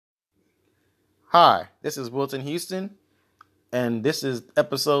Hi, this is Wilton Houston, and this is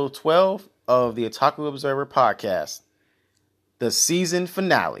episode 12 of the Otaku Observer podcast, the season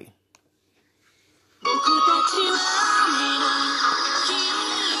finale.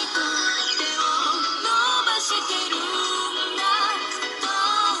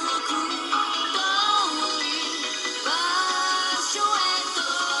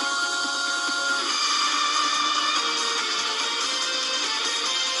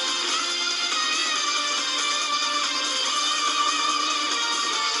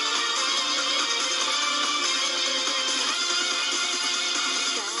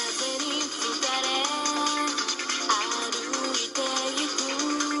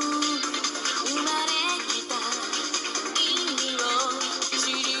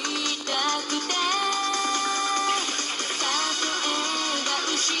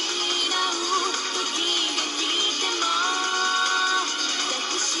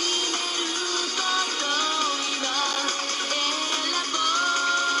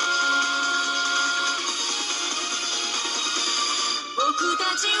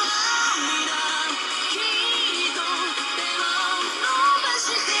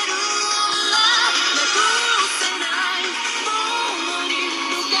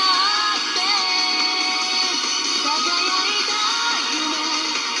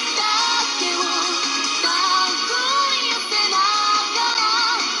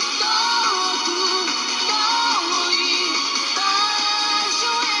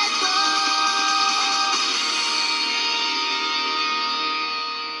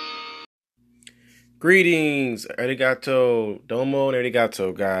 Greetings, arigato, domo, and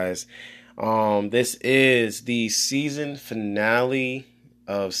arigato, guys. This is the season finale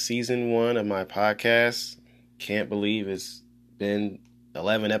of season 1 of my podcast. Can't believe it's been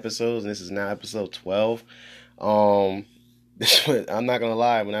 11 episodes, and this is now episode 12. I'm not gonna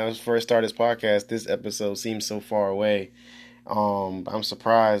lie, when I first started this podcast, this episode seemed so far away. I'm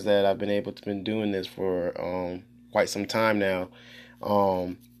surprised that I've been able to been doing this for quite some time now.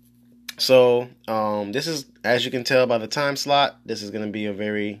 So this is, as you can tell by the time slot, this is going to be a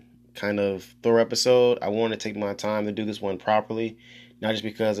very kind of thorough episode. I want to take my time to do this one properly, not just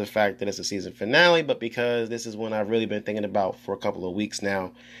because of the fact that it's a season finale, but because this is one I've really been thinking about for a couple of weeks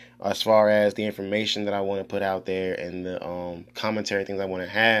now, as far as the information that I want to put out there and the commentary things I want to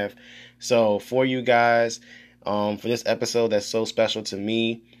have. So for you guys, for this episode that's so special to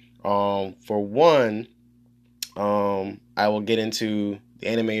me, for one, I will get into the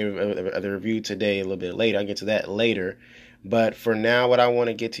anime of the review today a little bit later. I'll get to that later. But for now, what I want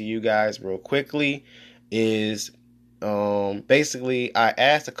to get to you guys real quickly is basically I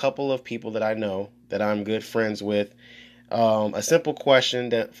asked a couple of people that I know that I'm good friends with a simple question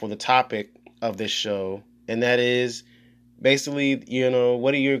that for the topic of this show, and that is basically,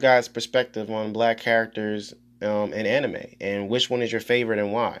 what are your guys' perspective on black characters in anime, and which one is your favorite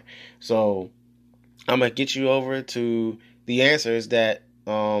and why? So I'm going to get you over to the answers that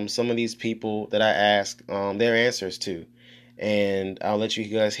some of these people that I asked their answers to. And I'll let you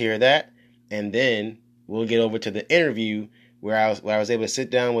guys hear that. And then we'll get over to the interview where I was able to sit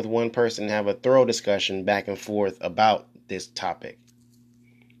down with one person and have a thorough discussion back and forth about this topic.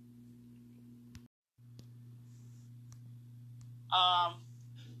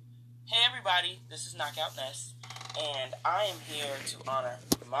 Hey everybody, this is Knockout Ness, and I am here to honor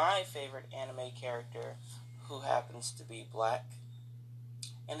my favorite anime character who happens to be black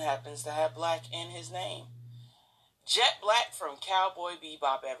and happens to have black in his name. Jet Black from Cowboy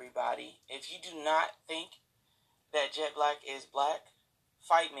Bebop, everybody. If you do not think that Jet Black is black,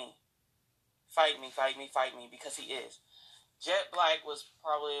 fight me. Fight me, fight me, fight me, because he is. Jet Black was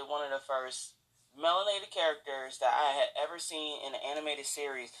probably one of the first melanated characters that I had ever seen in an animated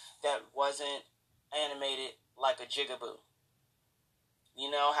series that wasn't animated like a jigaboo.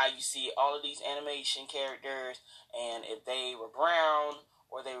 You know how you see all of these animation characters, and if they were brown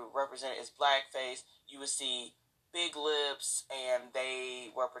or they were represented as blackface, you would see big lips and they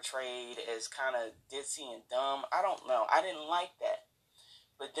were portrayed as kind of ditzy and dumb. I don't know. I didn't like that.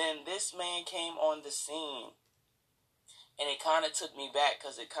 But then this man came on the scene, and it kind of took me back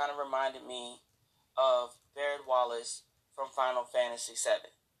because it kind of reminded me of Barrett Wallace from Final Fantasy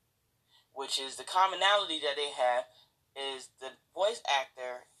VII, which is the commonality that they have is the voice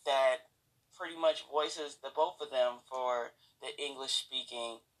actor that pretty much voices the both of them for the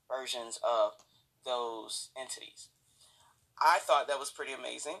English-speaking versions of those entities. I thought that was pretty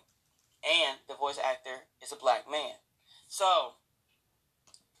amazing, and the voice actor is a black man. So,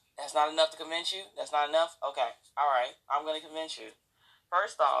 that's not enough to convince you? That's not enough? Okay, alright, I'm going to convince you.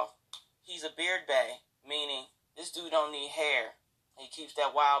 First off, he's a beard bae, meaning this dude don't need hair. He keeps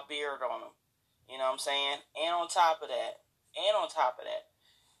that wild beard on him. You know what I'm saying? And on top of that,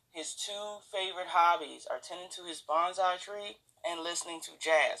 his two favorite hobbies are tending to his bonsai tree and listening to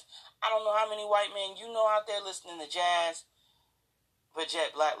jazz. I don't know how many white men you know out there listening to jazz, but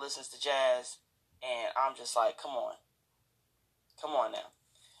Jet Black listens to jazz, and I'm just like, come on now.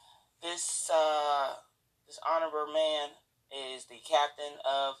 This honorable man is the captain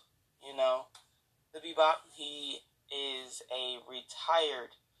of, the Bebop. He is a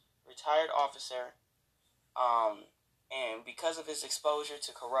retired officer, and because of his exposure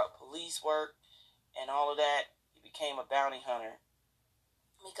to corrupt police work and all of that, he became a bounty hunter.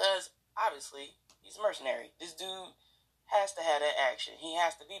 Because obviously he's a mercenary. This dude has to have that action. He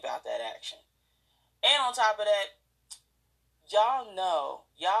has to be about that action. And on top of that, y'all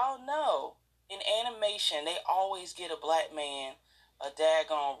know, in animation, they always get a black man a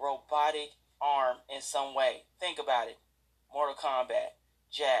daggone robotic arm in some way. Think about it. Mortal Kombat,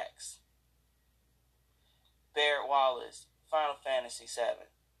 Jax, Barrett Wallace, Final Fantasy VII,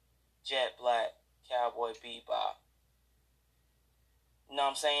 Jet Black, Cowboy Bebop. You know what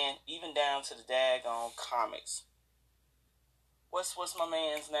I'm saying? Even down to the daggone comics. What's my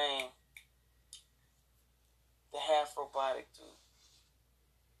man's name? The half robotic dude.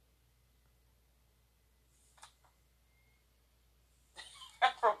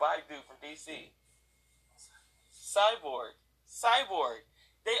 Half robotic dude from DC. Cyborg.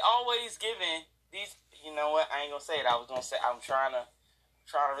 They always giving these. You know what? I ain't gonna say it. I was gonna say I'm trying to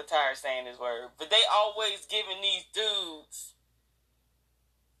retire saying this word, but they always giving these dudes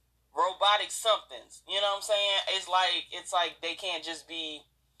robotic somethings. You know what I'm saying? It's like they can't just be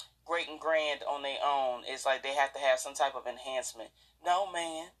great and grand on their own. It's like they have to have some type of enhancement. No,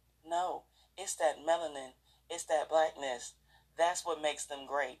 man. No. It's that melanin. It's that blackness. That's what makes them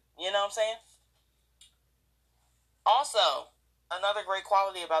great. You know what I'm saying? Also, another great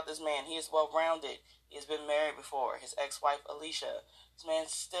quality about this man, he is well-rounded. He has been married before. His ex-wife, Alicia. This man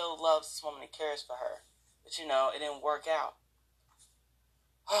still loves this woman and cares for her. But, it didn't work out.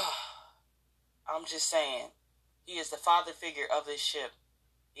 I'm just saying, he is the father figure of this ship.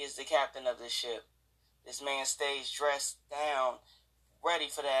 He is the captain of this ship. This man stays dressed down, ready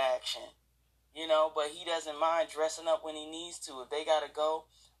for the action. But he doesn't mind dressing up when he needs to. If they gotta go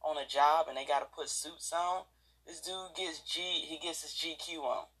on a job and they gotta put suits on, this dude gets his GQ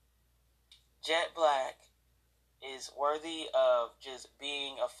on. Jet Black is worthy of just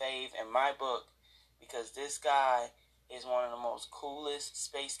being a fave in my book because this guy is one of the most coolest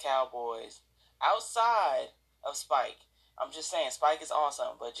space cowboys outside of Spike. I'm just saying, Spike is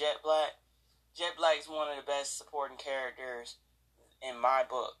awesome, but Jet Black is one of the best supporting characters in my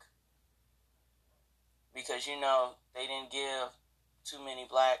book. Because, they didn't give too many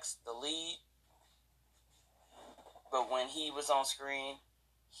blacks the lead. But when he was on screen,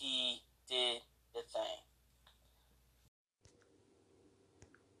 he did the thing.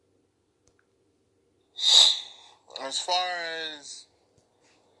 As far as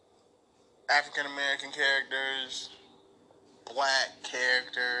African American characters, black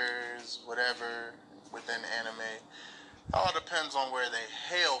characters, whatever, within anime, it all depends on where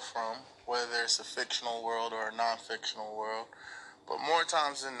they hail from, whether it's a fictional world or a non-fictional world. But more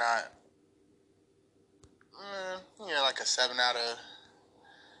times than not, like a 7 out of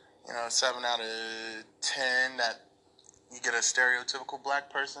 10 that you get a stereotypical black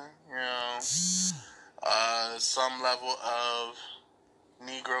person, some level of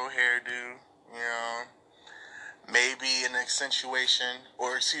Negro hairdo, maybe an accentuation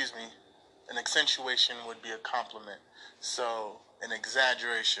would be a compliment. So, an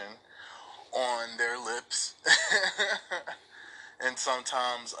exaggeration on their lips and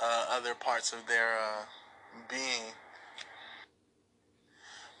sometimes other parts of their being.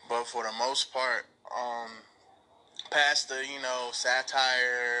 But for the most part, past the,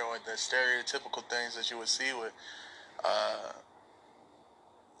 satire or the stereotypical things that you would see with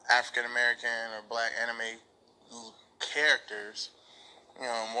African American or black anime characters,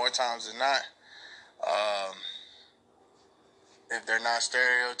 more times than not, if they're not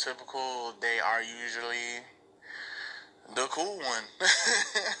stereotypical, they are usually the cool one.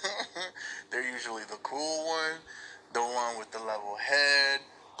 They're usually the cool one, the one with the level head,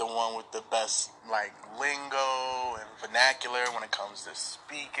 the one with the best lingo and vernacular when it comes to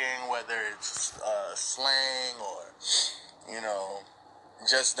speaking, whether it's slang or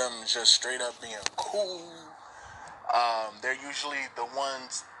just them just straight up being cool. They're usually the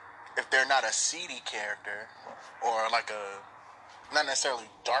ones, if they're not a seedy character or not necessarily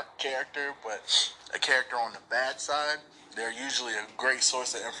dark character, but a character on the bad side, they're usually a great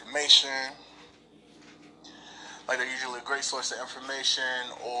source of information.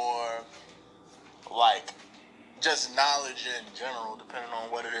 Or like just knowledge in general, depending on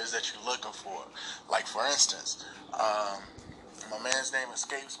what it is that you're looking for. Like for instance, my man's name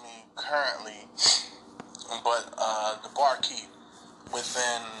escapes me currently, but the barkeep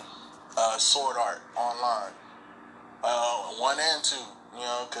within Sword Art Online, 1 and 2,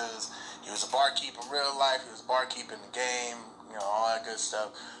 because he was a barkeep in real life, he was a barkeep in the game, all that good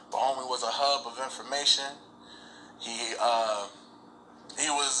stuff. But homie was a hub of information. He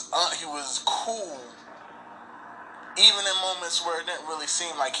was cool, even in moments where it didn't really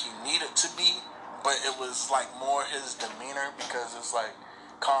seem like he needed to be, but it was like more his demeanor, because it's like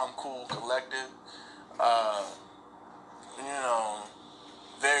calm, cool, collected. Uh, you know,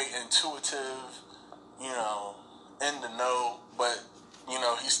 very intuitive, in the know, but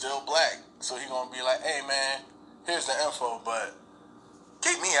he's still black, so he gonna be like, "Hey man, here's the info, but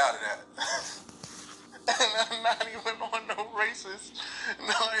keep me out of that." And not even on no racist,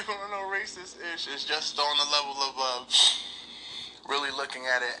 not even on no racist ish. It's just on the level of really looking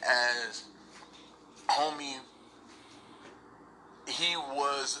at it as homie. He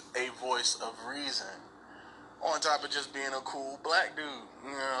was a voice of reason, on top of just being a cool black dude.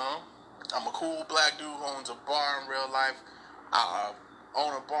 I'm a cool black dude who owns a bar in real life. I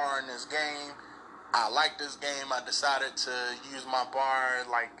own a bar in this game. I like this game. I decided to use my bar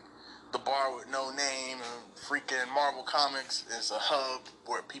like the bar with no name, and freaking Marvel Comics is a hub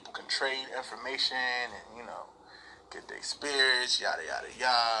where people can trade information and get their spirits, yada yada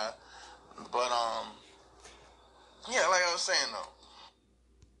yada. But yeah, like I was saying though.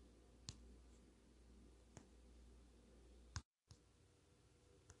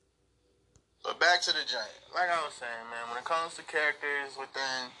 But back to the giant. Like I was saying, man, when it comes to characters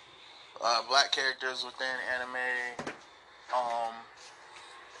within black characters within anime, um,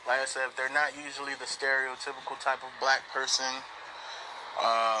 like I said, if they're not usually the stereotypical type of black person,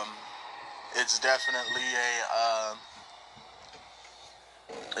 um, it's definitely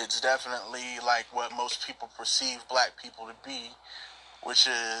it's definitely like what most people perceive black people to be, which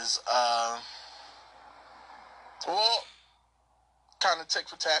is well, kind of tick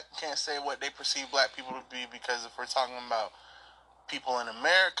for tat. Can't say what they perceive black people to be, because if we're talking about people in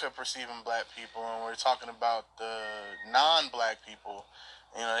America perceiving black people, and we're talking about the non-black people,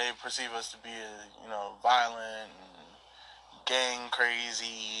 they perceive us to be, violent and gang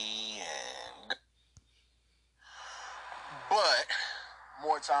crazy, and but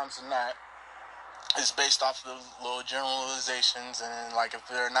more times than not, it's based off of the little generalizations, and like if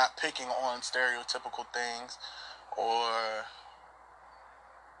they're not picking on stereotypical things or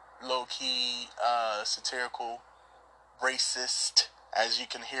low-key satirical racist, as you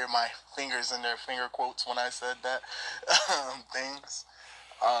can hear my fingers in their finger quotes when I said that, things.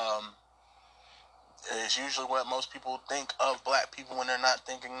 Um, it's usually what most people think of black people when they're not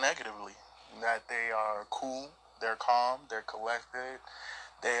thinking negatively. That they are cool, they're calm, they're collected,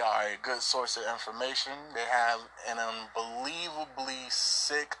 they are a good source of information, they have an unbelievably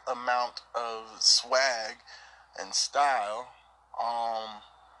sick amount of swag and style,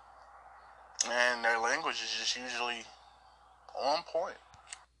 and their language is just usually on point.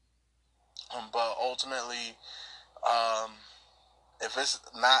 But ultimately, um, if it's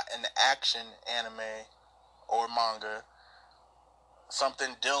not an action anime or manga,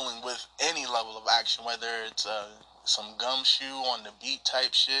 something dealing with any level of action, whether it's some gumshoe on the beat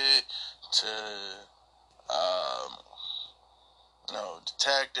type shit to um,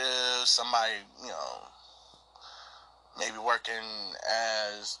 detective, somebody maybe working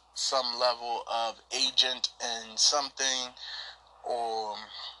as some level of agent in something, or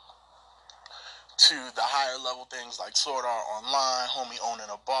to the higher level things like Sword Art Online, homie owning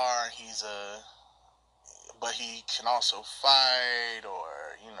a bar, but he can also fight, or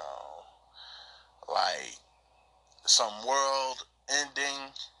like some world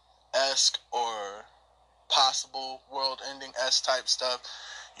ending esque or possible world ending esque type stuff.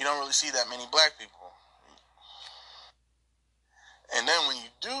 You don't really see that many black people, and then when you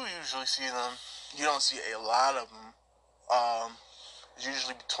do usually see them, you don't see a lot of them. It's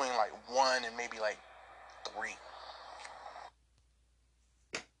usually between like one and maybe like three.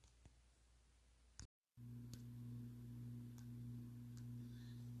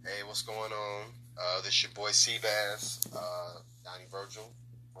 Hey, what's going on? This your boy Seabass, Donnie Virgil.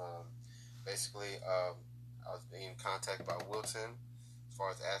 Um, basically, I was being contacted by Wilton as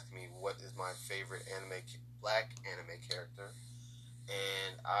far as asking me what is my favorite black anime character,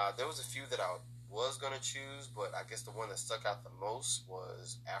 and there was a few that I was gonna choose, but I guess the one that stuck out the most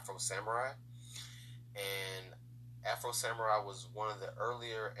was Afro Samurai, and Afro Samurai was one of the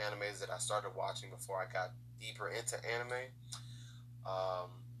earlier animes that I started watching before I got deeper into anime. Um,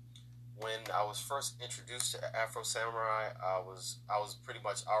 when I I was first introduced to Afro Samurai, I was pretty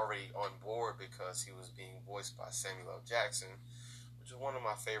much already on board because he was being voiced by Samuel L. Jackson, which is one of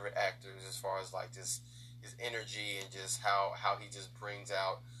my favorite actors as far as like just his energy and just how he just brings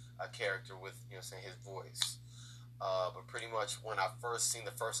out a character with saying his voice. But pretty much when I first seen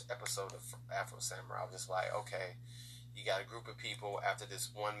the first episode of Afro Samurai, I was just like, okay, you got a group of people after this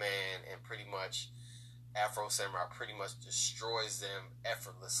one man, and pretty much Afro Samurai pretty much destroys them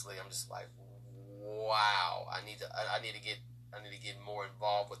effortlessly. I'm just like, wow, I need to get more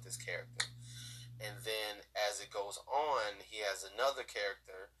involved with this character. And then as it goes on, he has another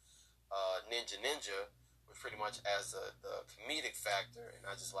character, Ninja, which pretty much as the comedic factor, and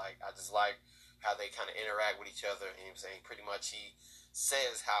I just like how they kind of interact with each other. And I'm saying pretty much he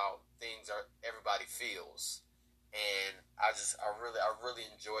says how everybody feels, and I really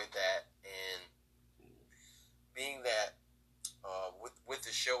enjoyed that. And being that with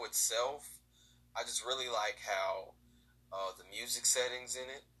the show itself, I just really like how the music settings in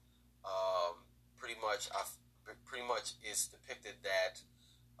it pretty much is depicted that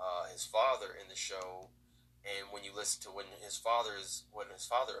his father in the show, and when you listen to when his father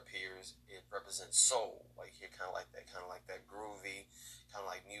appears, it represents soul. Like you hear kind of like that groovy kind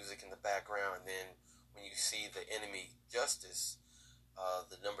of like music in the background, and then when you see the enemy Justice,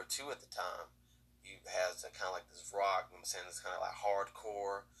 the number 2 at the time, you has a kind of like this rock. I'm saying it's kind of like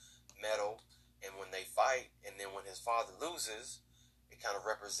hardcore metal, and when they fight, and then when his father loses, it kind of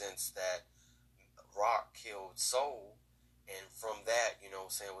represents that rock killed soul, and from that,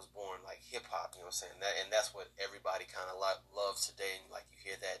 was born like hip hop, and that's what everybody kind of loves today, and like you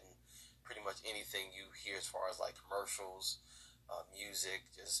hear that in pretty much anything you hear as far as like commercials, music,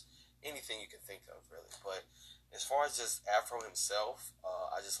 just anything you can think of really. But as far as just Afro himself,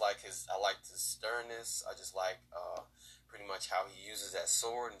 I like his sternness. I just like pretty much how he uses that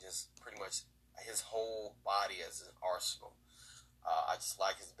sword, and just pretty much his whole body as an arsenal. I just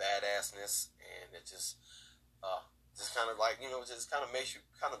like his badassness, and it just kind of like just kind of makes you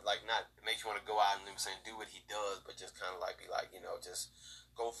kind of like not makes you want to go out and do what he does, but just kind of like be like just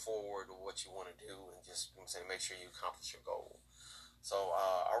go forward with what you want to do, and just make sure you accomplish your goal. So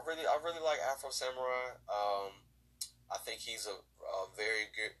I really like Afro Samurai. I think he's a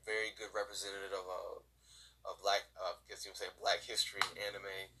very good representative of black Black history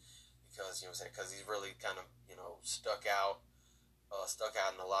anime, because because he's really kind of stuck out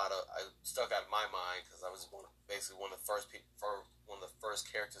in a lot of stuck out in my mind, because I was basically one of the first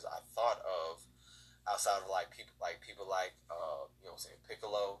characters I thought of outside of people like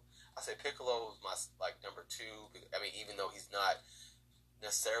Piccolo. I say Piccolo is my number 2. I mean, even though he's not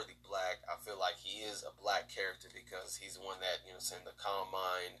necessarily black, I feel like he is a black character because he's the one that the calm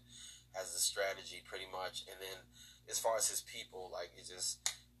mind, has the strategy pretty much, and then as far as his people, like I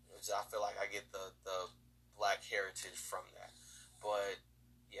feel like I get the black heritage from that. But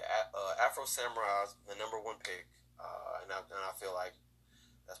yeah, Afro Samurai is the number 1 pick, and I feel like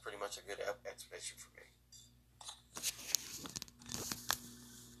that's pretty much a good explanation for me.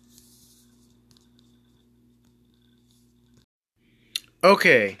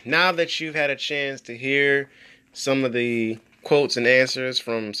 Okay, now that you've had a chance to hear some of the quotes and answers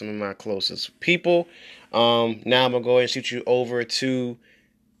from some of my closest people, now I'm going to go ahead and shoot you over to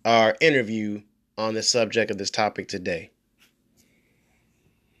our interview on the subject of this topic today.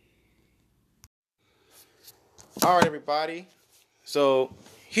 All right, everybody. So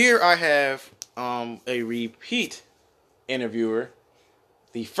here I have a repeat interviewer.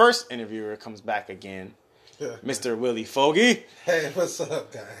 The first interviewer comes back again. Mr. Willie Fogey. Hey, what's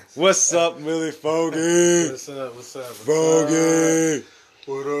up, guys? What's up, Willie Fogey? What's up? Fogey.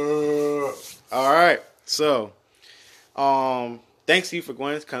 What up? All right. So, thanks you for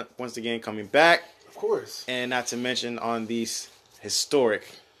once again coming back. Of course. And not to mention on the historic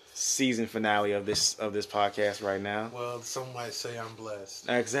season finale of this podcast right now. Well, some might say I'm blessed.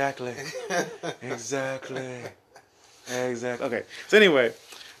 Exactly. Exactly. Okay. So anyway,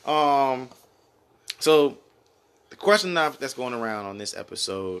 so the question that's going around on this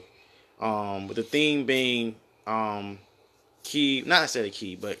episode, with the theme being key, not necessarily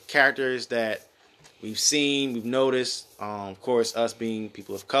key, but characters that we've seen, we've noticed. Of course, us being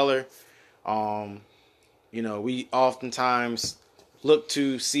people of color, we oftentimes look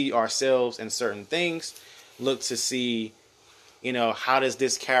to see ourselves in certain things, look to see, how does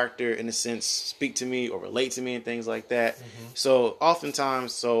this character, in a sense, speak to me or relate to me and things like that. Mm-hmm. So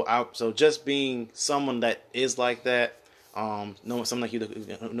oftentimes, so just being someone that is like that, knowing someone like you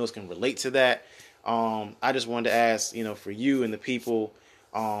who knows can relate to that, I just wanted to ask, for you and the people,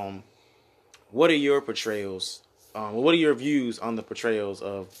 what are your portrayals what are your views on the portrayals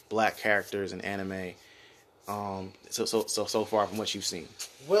of black characters in anime? So far from what you've seen.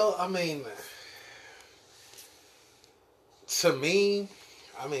 Well, I mean, to me,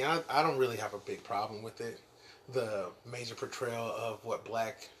 I don't really have a big problem with it. The major portrayal of what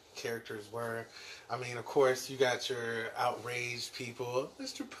black characters were. I mean, of course, you got your outraged people.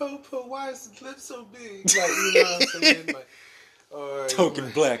 Mr. Popo, why is his lip so big? Like, you know what I'm saying? Like, or Token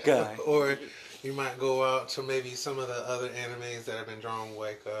black guy. Or you might go out to maybe some of the other animes that have been drawn,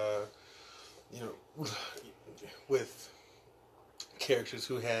 like, with characters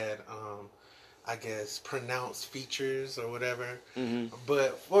who had, I guess, pronounced features or whatever. Mm-hmm.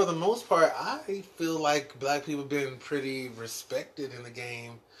 But for the most part, I feel like black people have been pretty respected in the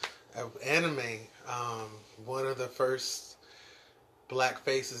game of anime. One of the first black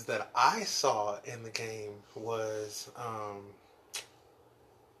faces that I saw in the game was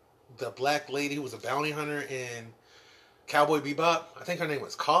the black lady who was a bounty hunter in Cowboy Bebop. I think her name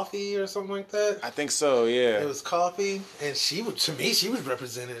was Coffee or something like that. I think so, yeah. It was Coffee, and she was, to me, she was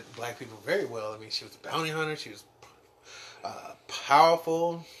represented black people very well. I mean, she was a bounty hunter. She was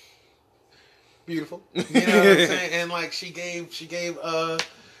powerful, beautiful. You know what I'm saying? And like she gave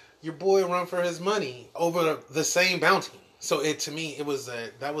your boy a run for his money over the same bounty. So it, to me, it was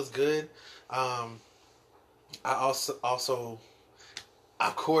that was good. I also,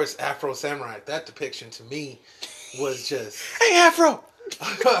 of course, Afro Samurai. That depiction to me was just, hey Afro.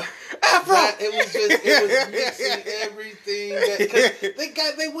 Afro. It was mixing everything.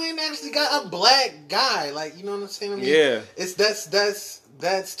 Because they went and actually got a black guy. Like, you know what I'm saying? I mean, yeah. It's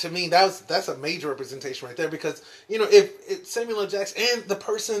that's to me that's a major representation right there. Because you know if Samuel L. Jackson and the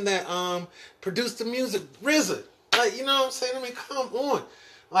person that produced the music, RZA, like, you know what I'm saying? I mean, come on.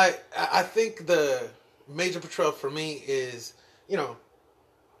 Like, I think the major portrayal for me is, you know,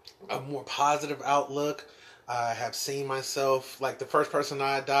 a more positive outlook. I have seen myself, like the first person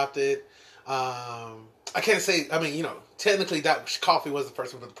I adopted. I can't say, I mean, you know, technically that Coffee was the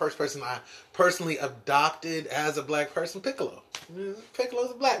first one, but the first person I personally adopted as a black person, Piccolo.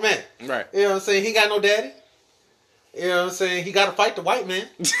 Piccolo's a black man. Right. You know what I'm saying? He got no daddy. You know what I'm saying? He got to fight the white man.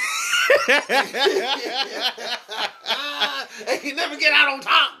 And he never get out on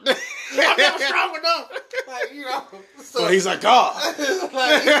top. I'm never strong enough. Like, you know. So he's like God.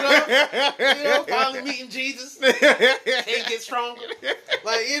 Like, you know, finally meeting Jesus. Can't get stronger.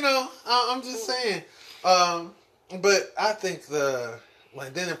 Like, you know, I'm just saying. But I think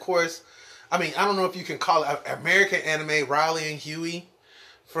then of course, I mean, I don't know if you can call it American anime, Riley and Huey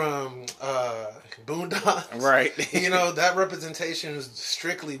from Boondocks. Right. You know, that representation is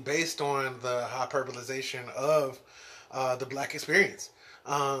strictly based on the hyperbolization of the black experience.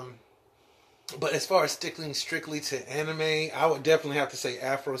 But as far as sticking strictly to anime, I would definitely have to say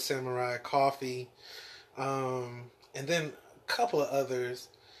Afro Samurai, Coffee, and then a couple of others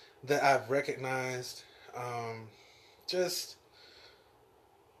that I've recognized. Just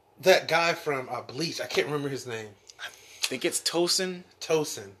that guy from Bleach. I can't remember his name. I think it's Tosin.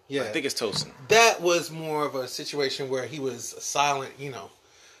 Tosin, yeah. I think it's Tosin. That was more of a situation where he was silent, you know,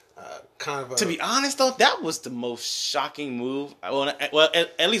 kind of. To be honest, though, that was the most shocking move. Well,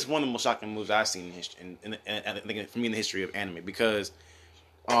 at least one of the most shocking moves I've seen in history, and I think for me in the history of anime, because,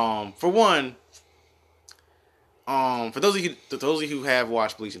 for one, for those of you who have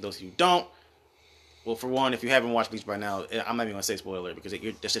watched Bleach and those of you who don't, well, for one, if you haven't watched Bleach by now, I'm not even gonna say spoiler because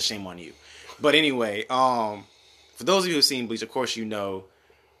that's just shame on you. But anyway, for those of you who've seen Bleach, of course you know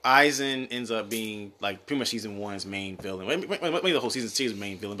Aizen ends up being like pretty much season one's main villain. Maybe the whole season 2's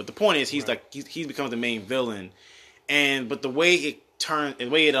main villain, but the point is he's like he becomes the main villain, but the way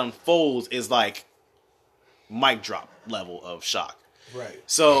it unfolds is like mic drop level of shock. Right.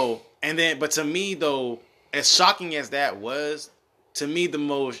 So but to me though, as shocking as that was, to me the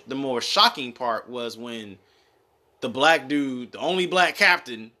more shocking part was when the black dude, the only black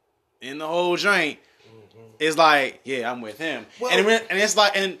captain in the whole joint, is like, yeah, I'm with him. Well, and it's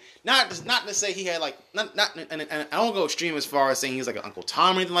like, and not to say he had like, and I don't go extreme as far as saying he's like an Uncle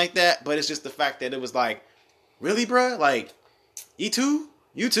Tom or anything like that, but it's just the fact that it was like, really, bruh? Like, you too?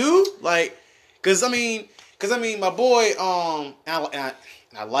 Like, cause I mean, my boy, and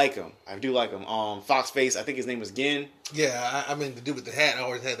I like him. I do like him. Fox Face, I think his name was Gin. Yeah, I mean, the dude with the hat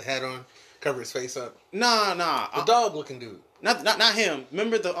always had the hat on, cover his face up. Nah. The dog looking dude. Not him.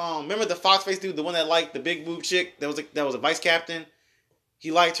 Remember the fox face dude, the one that liked the big boob chick that was a vice captain. He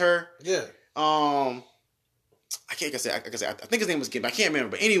liked her. Yeah. I think his name was Gib. I can't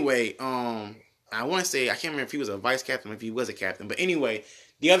remember. But anyway, I want to say I can't remember if he was a vice captain or if he was a captain. But anyway,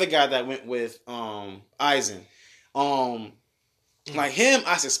 the other guy that went with Aizen, Like him,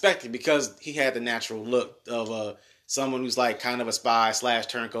 I suspected because he had the natural look of someone who's like kind of a spy /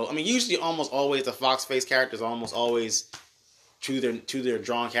 turncoat. I mean, usually almost always the fox face characters are almost always to their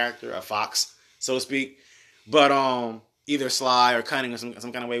drawn character, a fox, so to speak. But either sly or cunning or some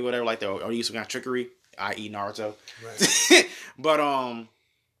kind of way, whatever, like that, or use some kind of trickery, i.e. Naruto. Right.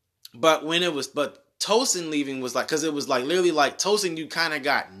 but when it was Tosin leaving was like, because it was like literally like Tosin you kind of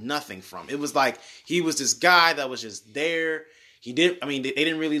got nothing from. It was like he was this guy that was just there. They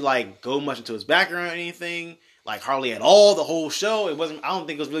didn't really like go much into his background or anything, like hardly at all the whole show. It wasn't. I don't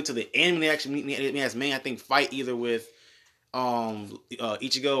think it was really to the end when they actually meet me as main. I think fight either with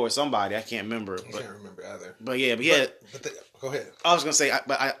Ichigo or somebody. I can't remember. I can't remember either. But yeah, go ahead. I was gonna say,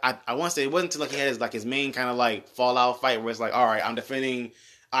 I want to say it wasn't until like he had his main kind of like fallout fight where it's like, all right, I'm defending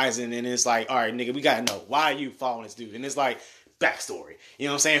Aizen, and it's like, all right, nigga, we gotta know why are you following this dude, and it's like backstory. You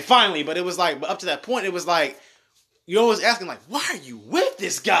know what I'm saying? Finally, but it was like, but up to that point, it was like you're always asking like, why are you with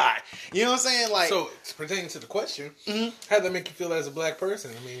this guy? You know what I'm saying? Like, so pertaining to the question, how did that make you feel as a black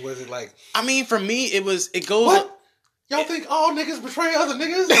person? I mean, was it like? I mean, for me, it goes. What? Y'all think all niggas betray other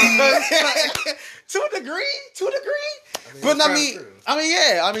niggas? To a degree. I mean,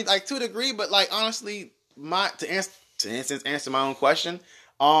 yeah. I mean, like to a degree, but like honestly, to answer my own question,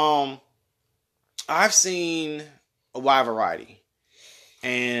 I've seen a wide variety,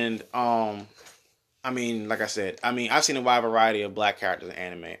 and I mean, like I said, I've seen a wide variety of black characters in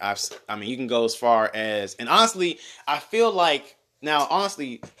anime. You can go as far as, and honestly, I feel like now,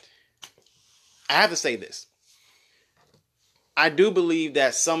 honestly, I have to say this. I do believe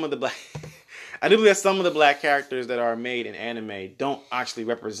that some of the black characters that are made in anime don't actually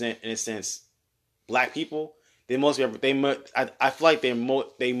represent, in a sense, black people. I feel like they more.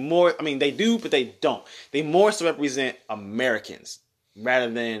 I mean, they do, but they don't. They more so represent Americans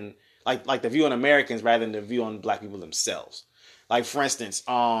rather than like the view on Americans rather than the view on black people themselves. Like for instance,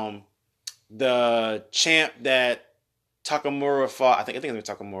 the champ that Takamura fought. I think it was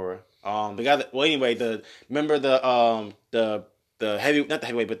Takamura. The guy that, well, anyway, remember the heavy, not the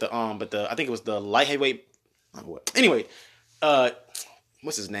heavyweight, but I think it was the light heavyweight. Anyway,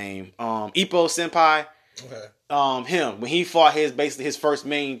 what's his name? Ippo Senpai. Okay. Him when he fought basically his first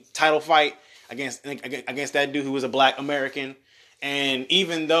main title fight against that dude who was a black American, and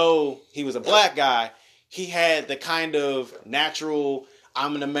even though he was a black guy, he had the kind of natural,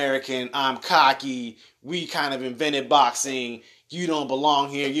 I'm an American, I'm cocky, we kind of invented boxing, you don't belong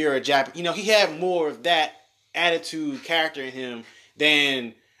here, you're a Japanese. You know, he had more of that attitude character in him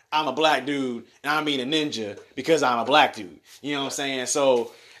than I'm a black dude and I'm being a ninja because I'm a black dude. You know what I'm saying?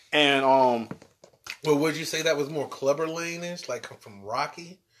 So, and well, would you say that was more Clubber Lane-ish, like from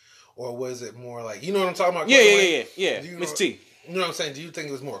Rocky? Or was it more like, you know what I'm talking about? Yeah. Mr. T. You know what I'm saying? Do you think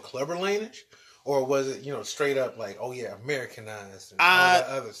it was more Clubber Lane-ish? Or was it, straight up like, oh yeah, Americanized and all that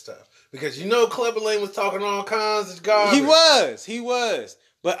other stuff? Because Clubber Lane was talking all kinds of garbage. He was.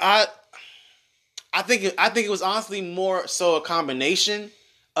 But I think it was honestly more so a combination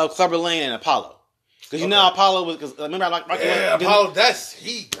of Clubber Lane and Apollo. Because Apollo was, because remember I like Rocky. Yeah, Apollo,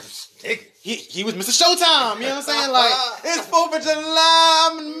 he was Mr. Showtime. You know what I'm saying? Like, it's 4th of July,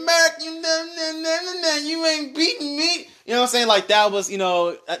 I'm an American, you ain't beating me. You know what I'm saying? Like, that was, I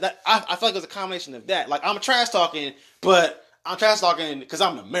feel like it was a combination of that. Like, I'm trash talking, but I'm trash talking because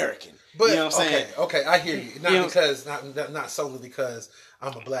I'm an American. But, you know what I'm saying? Okay, I hear you. Not solely because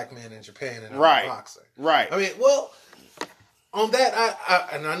I'm a black man in Japan and I'm a boxer. Right. I mean, well, on that,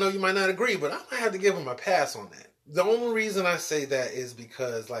 and I know you might not agree, but I might have to give him a pass on that. The only reason I say that is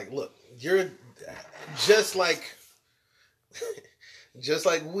because, like, look, you're just like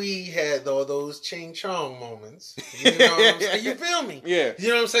we had all those Ching Chong moments. You know what I'm saying? You feel me? Yeah. You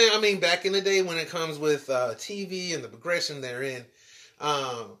know what I'm saying? I mean, back in the day when it comes with TV and the progression therein,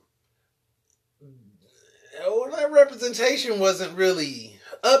 that representation wasn't really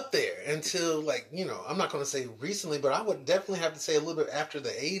up there until, like, I'm not going to say recently, but I would definitely have to say a little bit after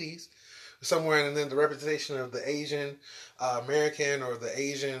the 80s. Somewhere, and then the representation of the Asian American or the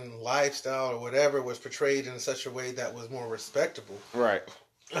Asian lifestyle or whatever was portrayed in such a way that was more respectable. Right.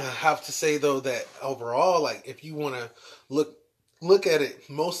 I have to say though that overall, like, if you want to look at it,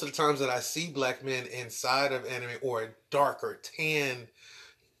 most of the times that I see black men inside of anime or darker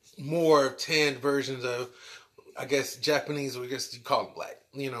more tanned versions of, I guess, Japanese, or I guess you call them black.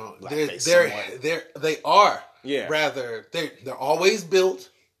 They are. Yeah. Rather, they're always built.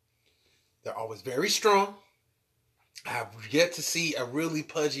 They're always very strong. I've yet to see a really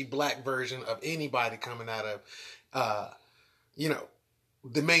pudgy black version of anybody coming out of,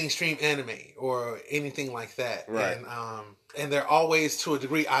 the mainstream anime or anything like that. Right. And they're always, to a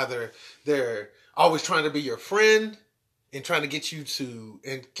degree, either they're always trying to be your friend and trying to get you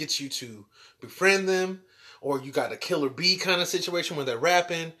to befriend them, or you got a killer bee kind of situation where they're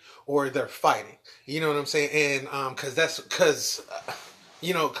rapping or they're fighting. You know what I'm saying? And because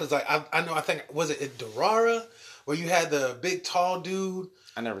I know, I think, was it Durara where you had the big tall dude.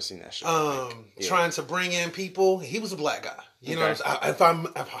 I never seen that show. Trying to bring in people. He was a black guy. You know what I'm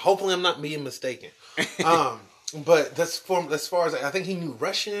saying? Hopefully I'm not being mistaken. But as far as I think he knew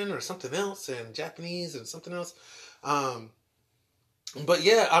Russian or something else, and Japanese and something else. But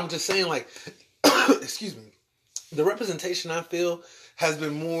yeah, I'm just saying, like, excuse me, the representation I feel has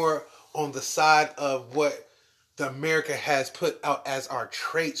been more on the side of what the America has put out as our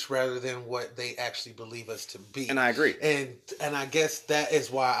traits rather than what they actually believe us to be. And I agree. And I guess that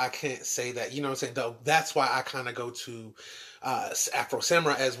is why I can't say that. You know what I'm saying? Though that's why I kind of go to Afro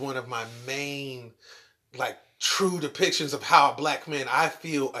Samurai as one of my main, like, true depictions of how a black man, I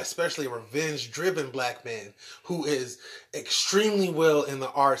feel, especially a revenge-driven black man who is extremely well in the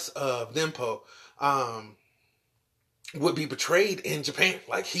arts of Nimpo, would be betrayed in Japan.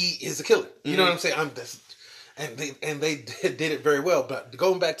 Like, he is a killer. You know what I'm saying? And they did it very well. But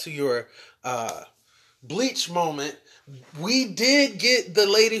going back to your Bleach moment, we did get the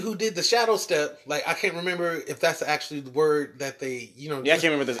lady who did the shadow step. Like, I can't remember if that's actually the word that they, you know. Yeah, I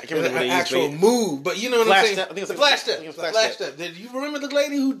can't remember this. I can't remember the actual move, but you know what I'm saying. Step. I think it's the flash step. The flash step. Did you remember the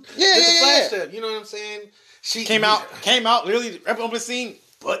lady who did the flash step? You know what I'm saying? She came out, literally open scene,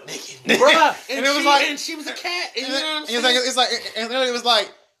 butt naked, bruh. And it was like, and she was a cat. And you know what I'm saying? And literally it was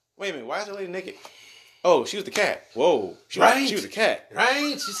like, wait a minute, why is the lady naked? Oh, she was the cat. Whoa, she was a cat.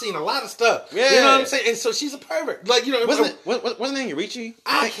 Right? She's seen a lot of stuff. Yeah, you know what I'm saying. And so she's a pervert. Like, you know, wasn't her name Yurichi?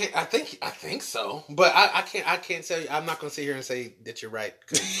 I think so. But I can't tell you. I'm not going to sit here and say that you're right.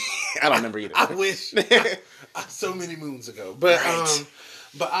 I don't remember either. I wish. So many moons ago. But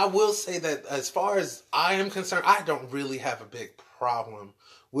but I will say that as far as I am concerned, I don't really have a big problem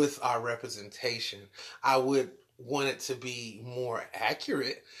with our representation. I would want it to be more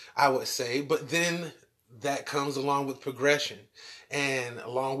accurate, I would say, but then that comes along with progression. And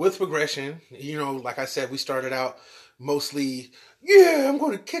along with progression, you know, like I said, we started out mostly, yeah, I'm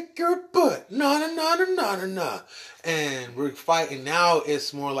going to kick your butt. Nah. And we're fighting. Now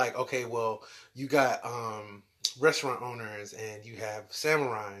it's more like, okay, well, you got restaurant owners, and you have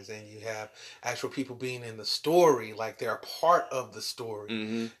samurais, and you have actual people being in the story, like they're a part of the story.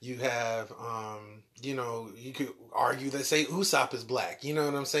 Mm-hmm. You have, you know, you could argue that, say, Usopp is black. You know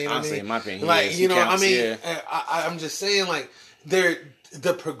what I'm saying? Honestly, in my opinion, like, you know, counts, I'm just saying, like,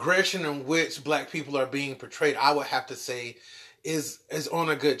 the progression in which black people are being portrayed, I would have to say, is on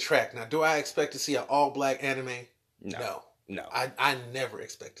a good track. Now, do I expect to see an all black anime? No. I never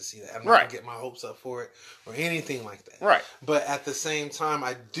expect to see that. I'm not going to get my hopes up for it or anything like that. Right. But at the same time,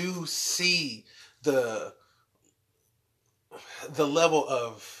 I do see the level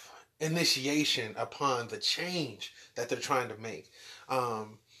of initiation upon the change that they're trying to make.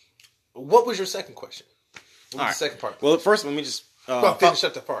 What was your second question? What was the second part? Well, first, let me just finish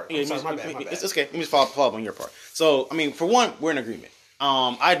up the part. My bad. It's okay. Let me just follow up on your part. So, I mean, for one, we're in agreement.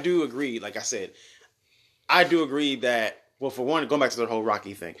 I do agree, like I said, that, well, for one, going back to the whole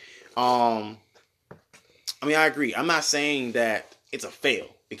Rocky thing, I mean, I agree. I'm not saying that it's a fail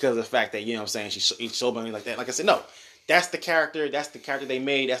because of the fact that, you know what I'm saying, he's so bunny like that. Like I said, no. That's the character they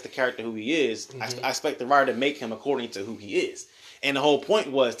made, that's the character who he is. Mm-hmm. I expect the writer to make him according to who he is. And the whole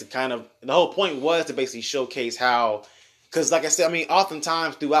point was to basically showcase how, because like I said, I mean,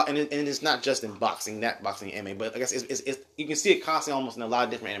 oftentimes throughout, and it's not just in boxing anime, but I guess it's you can see it constantly almost in a lot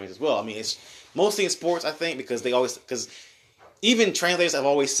of different animes as well. I mean, it's mostly in sports, I think, because even translators have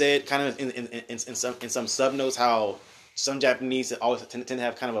always said, kind of in some sub notes, how some Japanese always tend to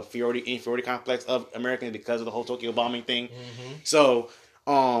have kind of a inferiority complex of Americans because of the whole Tokyo bombing thing. Mm-hmm. So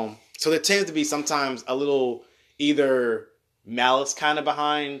there tends to be sometimes a little either malice kind of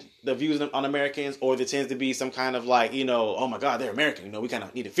behind the views on Americans, or there tends to be some kind of like, you know, oh my God, they're American, you know, we kind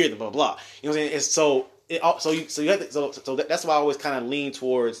of need to fear them, blah blah. You know what I'm saying? It's so that's why I always kind of lean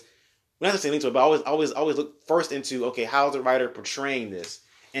towards. Not to say lean to it, but I always look first into, okay, how's the writer portraying this,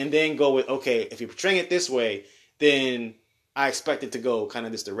 and then go with, okay, if you're portraying it this way, then I expect it to go kind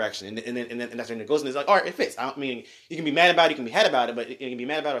of this direction, and then that's when it goes, and it's like, all right, it fits. I mean, you can be mad about it, you can be sad about it, but you can be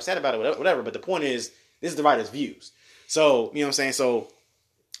mad about it or sad about it, whatever. But the point is, this is the writer's views. So, you know what I'm saying? So,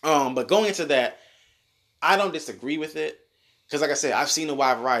 but going into that, I don't disagree with it. Because like I said, I've seen a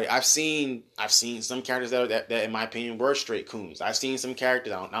wide variety. I've seen some characters that in my opinion were straight coons. I've seen some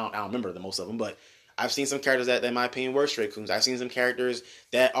characters, I don't remember the most of them, but I've seen some characters that in my opinion were straight coons. I've seen some characters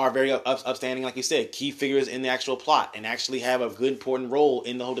that are very upstanding, like you said, key figures in the actual plot and actually have a good important role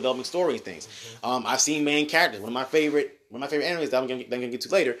in the whole developing story and things. Mm-hmm. I've seen main characters. One of my favorite one of my favorite animes that I'm gonna get to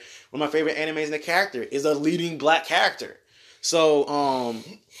later. One of my favorite animes in the character is a leading black character. So, you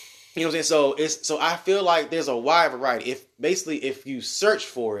know what I'm saying? So I feel like there's a wide variety. If you search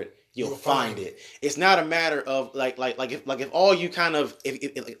for it, you'll find it. It's not a matter of like if all you kind of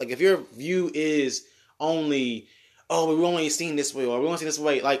if your view is only, oh, we've only seen this way, or we want to see this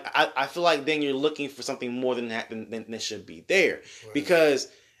way. Like I feel like then you're looking for something more than that than should be there. Right. Because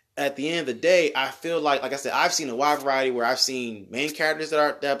at the end of the day, I feel like I said, I've seen a wide variety where I've seen main characters that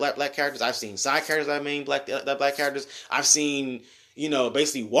are black characters. I've seen side characters that are main black characters. I've seen, you know,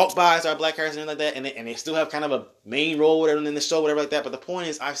 basically walk-bys are black characters and like that, and they still have kind of a main role, whatever, in the show, whatever like that. But the point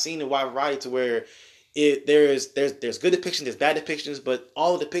is, I've seen a wide variety to where there's good depictions, there's bad depictions, but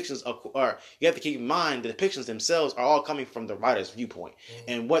all the depictions are you have to keep in mind the depictions themselves are all coming from the writer's viewpoint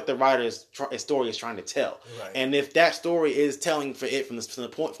and what the writer's story is trying to tell. Right. And if that story is telling from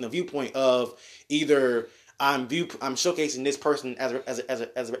the viewpoint of either I'm showcasing this person as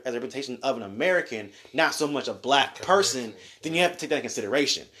a representation of an American, not so much a black person, then you have to take that into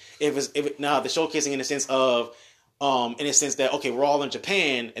consideration. Now the showcasing in the sense of that, okay, we're all in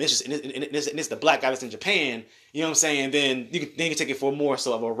Japan, and it's the black guy that's in Japan, you know what I'm saying? Then you can take it for more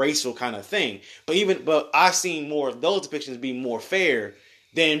so of a racial kind of thing. But I've seen more of those depictions be more fair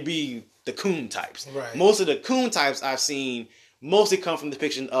than be the coon types. Right. Most of the coon types I've seen mostly come from the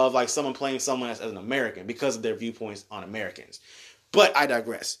depiction of like someone playing someone as an American because of their viewpoints on Americans. But I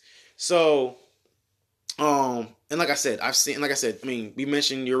digress. So, and like I said, I mean, we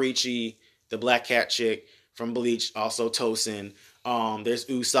mentioned Yorichi, the black cat chick from Bleach, also Tosin. There's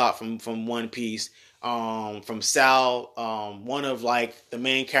Usopp from One Piece. From Sal, one of like the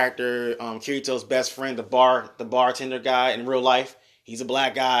main character, Kirito's best friend, the bartender guy in real life. He's a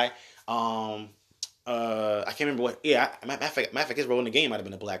black guy. I can't remember what. Yeah, matter of fact, his role in the game might have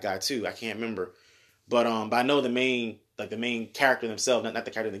been a black guy too. I can't remember, but I know the main character himself, not the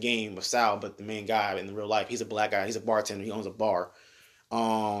character in the game of Sal, but the main guy in the real life. He's a black guy. He's a bartender. He owns a bar.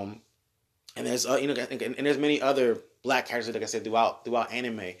 And there's and there's many other black characters, like I said, throughout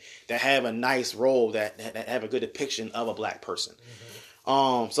anime that have a nice role that have a good depiction of a black person.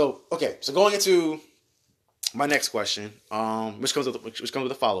 Mm-hmm. So going into my next question, which comes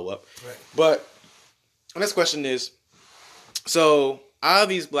with a follow up. Right. But my next question is, so out of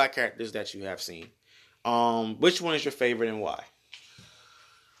these black characters that you have seen, which one is your favorite and why?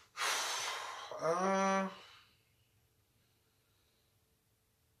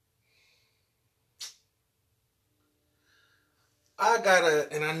 I gotta,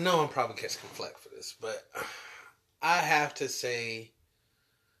 and I know I'm probably catching flack for this, but I have to say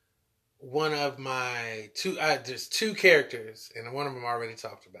one of my there's two characters, and one of them I already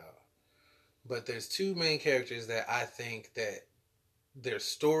talked about, but there's two main characters that I think that their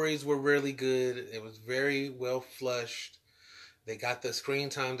stories were really good. It was very well flushed. They got the screen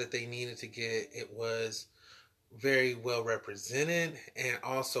time that they needed to get. It was very well represented, and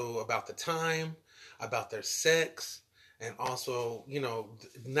also about the time, about their sex. And also, you know,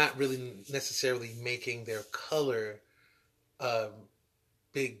 not really necessarily making their color a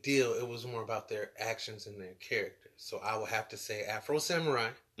big deal. It was more about their actions and their character. So I would have to say Afro Samurai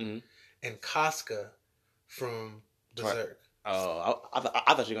and Casca from Berserk. Oh, I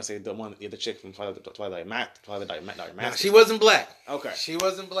thought you were gonna say the chick from Twilight Master. She wasn't black. Okay, she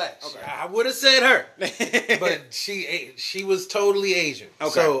wasn't black. Okay, I would have said her, but she was totally Asian. Okay,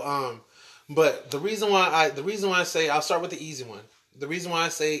 so but the reason why I say, I'll start with the easy one. The reason why I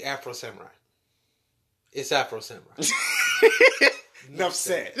say Afro Samurai. It's Afro Samurai. Enough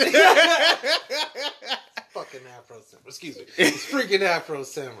said. Fucking Afro Samurai. Excuse me. It's freaking Afro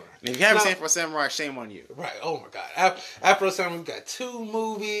Samurai. And if you haven't seen Afro Samurai, shame on you. Right. Oh my God. Afro Samurai, we've got 2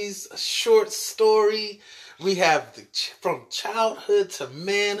 movies, a short story. We have from childhood to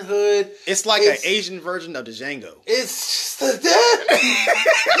manhood. It's like an Asian version of the Django. It's just that.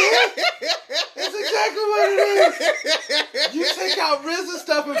 That's exactly what it is. You take out RZA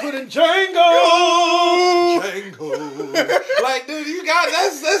stuff and put in Django. Like, dude, you got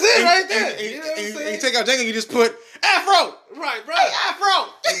that's it right there. You know what I'm saying? And you take out Django, you just put Afro. Right, bro. Hey,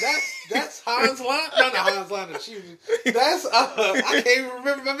 Afro. And that's Hans Landa. No, not Hans Landa. That's I can't even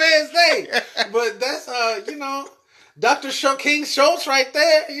remember my man's name. But that's you know, Dr. King Schultz right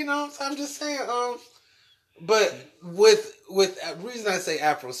there. You know, so I'm just saying. But with the reason I say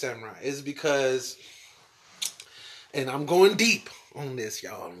Afro Samurai is because, and I'm going deep on this,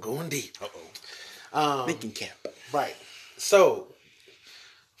 y'all. I'm going deep. Thinking cap. Right. So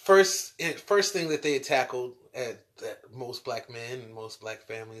first thing that they had tackled that most black men and most black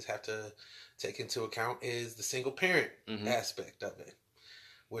families have to take into account is the single parent aspect of it,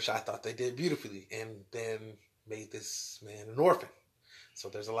 which I thought they did beautifully. And then made this man an orphan. So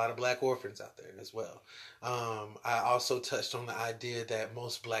there's a lot of black orphans out there as well. I also touched on the idea that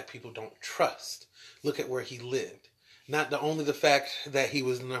most black people don't trust. Look at where he lived. Not only the fact that he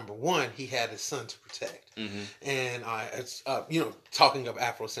was number one, he had his son to protect. Mm-hmm. And it's talking of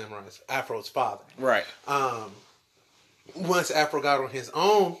Afro Samurai's, Afro's father. Right. Once Afro got on his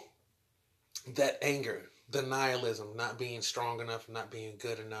own, that anger, the nihilism, not being strong enough, not being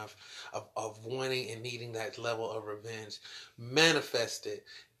good enough, of wanting and needing that level of revenge manifested.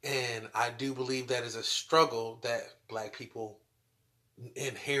 And I do believe that is a struggle that black people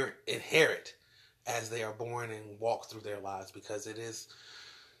inherit as they are born and walk through their lives, because it is,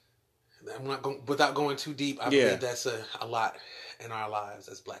 I'm not going, without going too deep, I believe that's a lot in our lives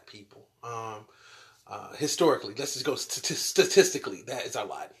as black people. Historically, let's just go statistically, that is a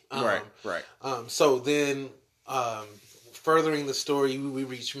lot. Right. So then, furthering the story, we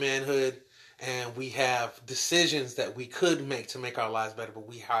reach manhood, and we have decisions that we could make to make our lives better, but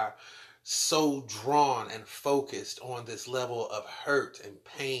we are so drawn and focused on this level of hurt and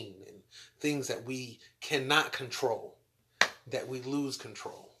pain and things that we cannot control, that we lose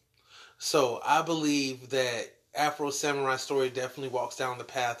control. So I believe that Afro Samurai story definitely walks down the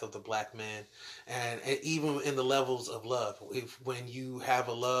path of the black man, and even in the levels of love. When you have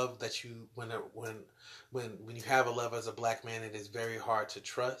a love that you, when you have a love as a black man, it is very hard to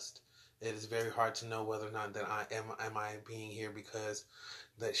trust. It is very hard to know whether or not that am I being here because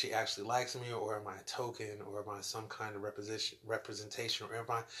that she actually likes me, or am I a token, or am I some kind of representation,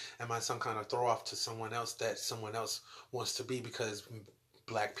 or am I some kind of throw off to someone else that someone else wants to be, because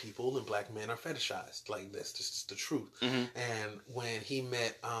black people and black men are fetishized. Like, that's just the truth. Mm-hmm. And when he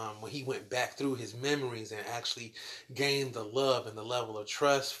went back through his memories and actually gained the love and the level of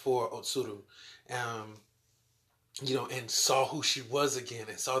trust for Otsuru, and saw who she was again,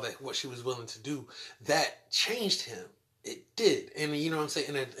 and saw that what she was willing to do, that changed him. It did. And you know what I'm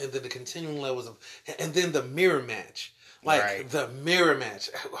saying? And then the continuing levels of, and then the mirror match. Like, the mirror match.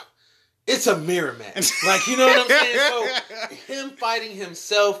 It's a mirror match. Like, you know what I'm saying? So, him fighting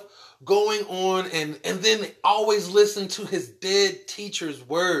himself, going on, and then always listen to his dead teacher's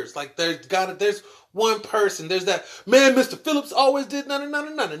words. Like, there's one person, there's that, man, Mr. Phillips always did na.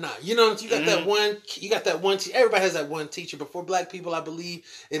 You know, you got that one, everybody has that one teacher. But for black people, I believe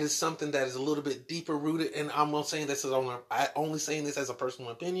it is something that is a little bit deeper rooted. And I'm not saying this only saying this as a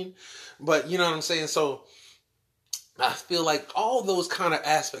personal opinion, but you know what I'm saying? So, I feel like all those kind of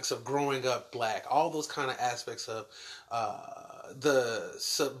aspects of growing up black, all those kind of aspects of the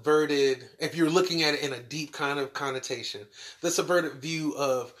subverted, if you're looking at it in a deep kind of connotation, the subverted view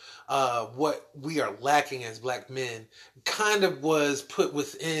of what we are lacking as black men kind of was put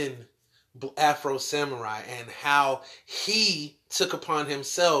within Afro Samurai, and how he took upon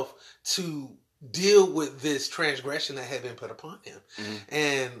himself to deal with this transgression that had been put upon him. Mm-hmm.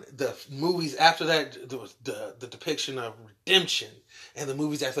 And the movies after that, the depiction of redemption, and the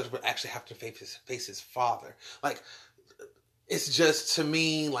movies after that would actually have to face his father. Like, it's just, to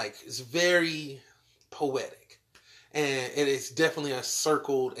me, like, it's very poetic, and it is definitely a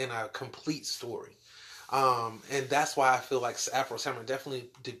circled and a complete story. And that's why I feel like Afro Samurai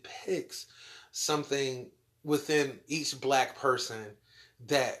definitely depicts something within each black person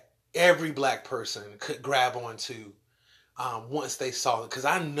that every black person could grab onto once they saw it. Because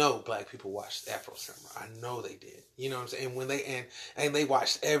I know black people watched Afro Samurai. I know they did. You know what I'm saying? And when they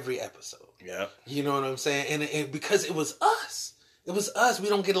watched every episode. Yeah. You know what I'm saying? And because it was us. It was us. We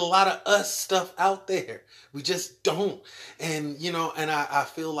don't get a lot of us stuff out there. We just don't. And and I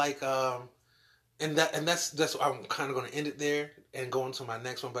feel like and that's I'm kind of going to end it there and go into my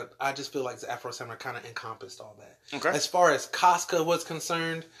next one. But I just feel like the Afro Samurai kind of encompassed all that. Okay. As far as Casca was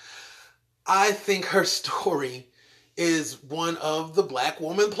concerned, I think her story is one of the black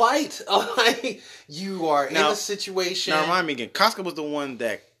woman plight. Like, you are in a situation. Now, remind me again. Casca was the one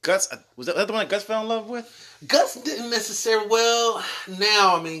that Guts, was that the one that Guts fell in love with? Guts didn't necessarily. Well,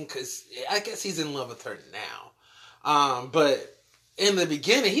 now, I mean, because I guess he's in love with her now. But in the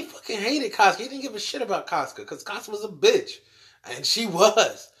beginning, he fucking hated Casca. He didn't give a shit about Casca because Casca was a bitch. And she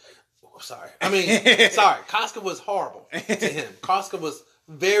was. Sorry. Casca was horrible to him. Casca was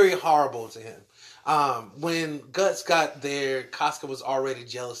very horrible to him. When Guts got there, Casca was already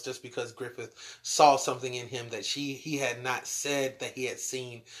jealous just because Griffith saw something in him that he had not said that he had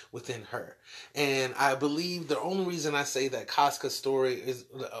seen within her. And I believe the only reason I say that Casca's story is,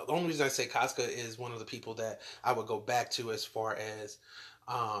 the only reason I say Casca is one of the people that I would go back to as far as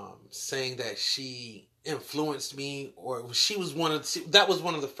saying that she influenced me, or she was that was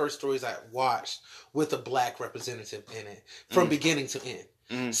one of the first stories I watched with a black representative in it from beginning to end.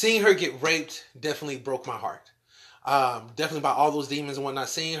 Mm. Seeing her get raped definitely broke my heart. definitely about all those demons and whatnot.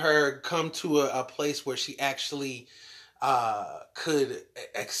 Seeing her come to a place where she actually could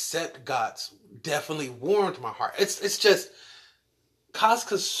accept gods definitely warmed my heart. It's just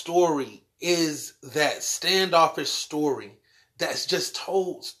Casca's story is that standoffish story that's just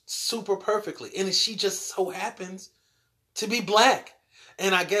told super perfectly, and she just so happens to be black.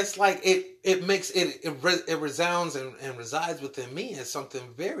 And I guess like it makes it resounds and resides within me as something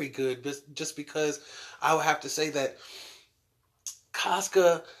very good, just because I would have to say that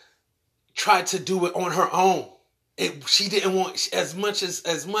Casca tried to do it on her own. She didn't want as much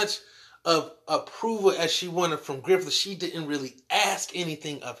of approval as she wanted from Griffith. She didn't really ask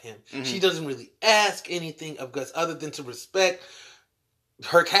anything of him. Mm-hmm. She doesn't really ask anything of Gus other than to respect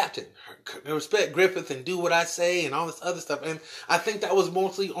her captain, respect Griffith and do what I say and all this other stuff. And I think that was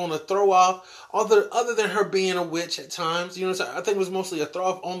mostly on a throw off, other than her being a witch at times. You know what I'm saying? I think it was mostly a throw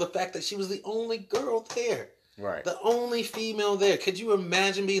off on the fact that she was the only girl there. Right. The only female there. Could you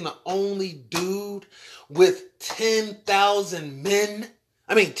imagine being the only dude with 10,000 men?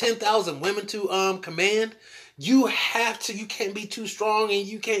 I mean, 10,000 women to command? You can't be too strong and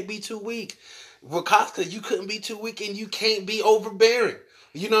you can't be too weak. With Casca, you couldn't be too weak and you can't be overbearing.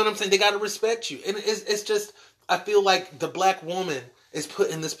 You know what I'm saying? They got to respect you. And it's just, I feel like the black woman is put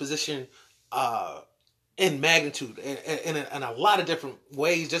in this position in magnitude in a lot of different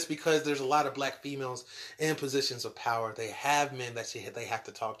ways, just because there's a lot of black females in positions of power. They have men that they have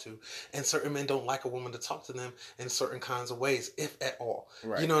to talk to, and certain men don't like a woman to talk to them in certain kinds of ways, if at all.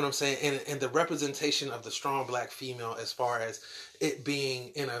 Right. You know what I'm saying? And the representation of the strong black female, as far as it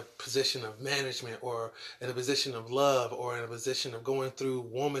being in a position of management or in a position of love or in a position of going through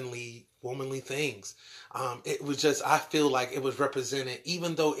womanly things. It was just, I feel like it was represented,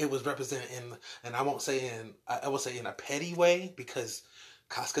 even though it was represented in, and I will say in a petty way, because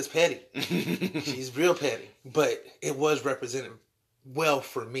Casca's petty. She's real petty. But it was represented well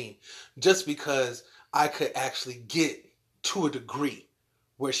for me, just because I could actually get to a degree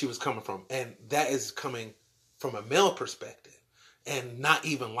where she was coming from. And that is coming from a male perspective and not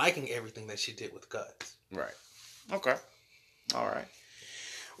even liking everything that she did with Guts. Right. Okay. All right.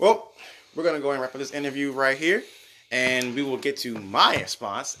 Well, we're going to go ahead and wrap up this interview right here. And we will get to my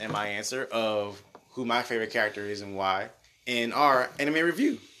response and my answer of who my favorite character is and why in our anime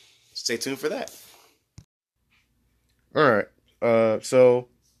review. Stay tuned for that. All right. So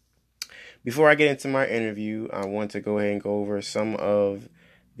before I get into my interview, I want to go ahead and go over some of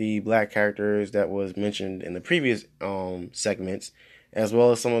the black characters that was mentioned in the previous segments, as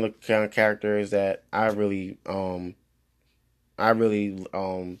well as some of the kind of characters that I really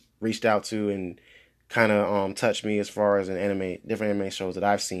reached out to and kind of touched me as far as different anime shows that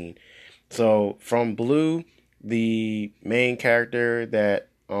I've seen. So from Blue, the main character that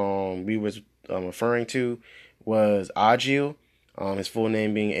we was referring to was Agil, his full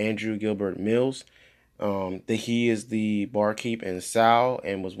name being Andrew Gilbert Mills. He is the barkeep in Sao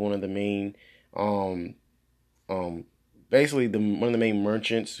and was one of the main, basically one of the main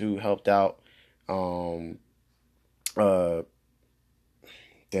merchants who helped out. Dang,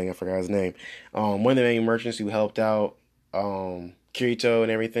 I forgot his name. One of the main merchants who helped out Kirito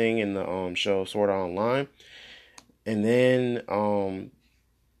and everything in the show Sword Art Online. And then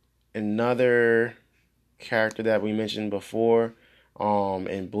another character that we mentioned before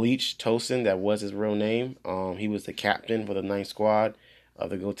in Bleach, Tosin, that was his real name. He was the captain for the 9th Squad of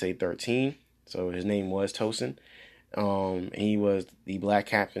the Gotei 13. So his name was Tosin. He was the black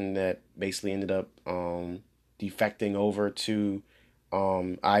captain that basically ended up defecting over to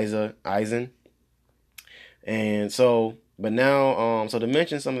Aizen. And so, but now, so to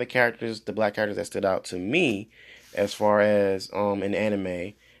mention some of the characters, the black characters that stood out to me as far as in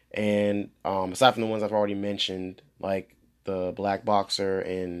anime, and aside from the ones I've already mentioned, like the black boxer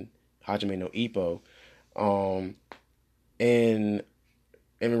and Hajime no Ippo, in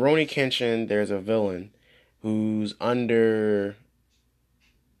Rurouni Kenshin, there's a villain who's under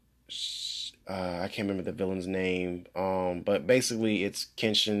I can't remember the villain's name, but basically it's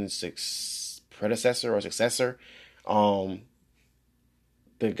Kenshin's predecessor or successor, the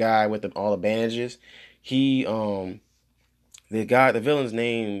guy with all the bandages. He the villain's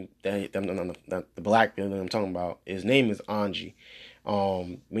name, the black villain I'm talking about, his name is Anji.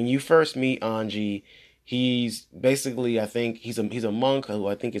 When you first meet Anji, he's basically, I think he's a monk who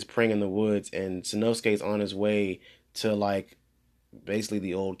I think is praying in the woods, and Sanosuke's on his way to like basically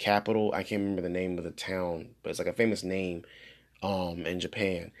the old capital. I can't remember the name of the town, but it's like a famous name in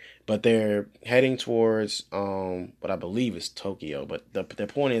Japan. But they're heading towards what I believe is Tokyo. But the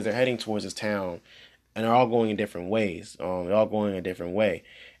point is they're heading towards this town, and they're all going in different ways. They're all going a different way,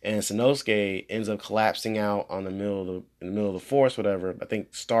 and Sanosuke ends up collapsing out on in the middle of the forest, whatever. I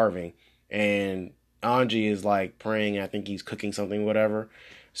think starving, and Anji is like praying. I think he's cooking something, whatever.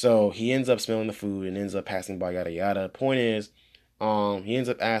 So he ends up smelling the food and ends up passing by, yada yada. Point is, he ends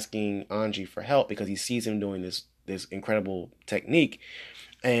up asking Anji for help because he sees him doing this incredible technique,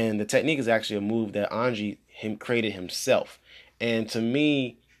 and the technique is actually a move that Anji him created himself. And to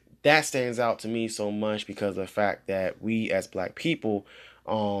me, that stands out to me so much because of the fact that we as black people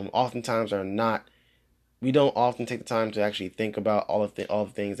oftentimes are not we don't often take the time to actually think about all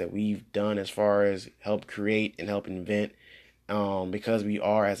the things that we've done as far as help create and help invent, because we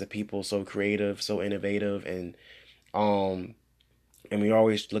are as a people so creative, so innovative, um and we're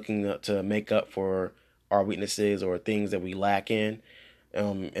always looking to make up for our weaknesses or things that we lack in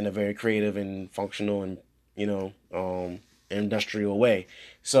a very creative and functional and you know industrial way.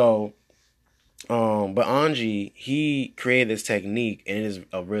 So, but Anji, he created this technique, and it is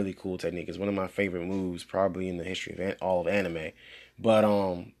a really cool technique. It's one of my favorite moves, probably in the history of all of anime. But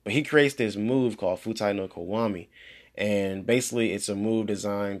he creates this move called Futai no Kiwami, and basically it's a move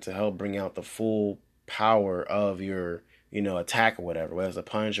designed to help bring out the full power of your attack or whatever, whether it's a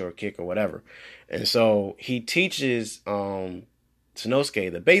punch or a kick or whatever. And so he teaches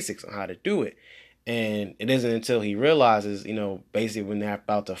Sanosuke the basics on how to do it. And it isn't until he realizes, basically when they're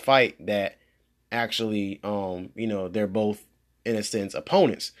about to fight that actually, they're both in a sense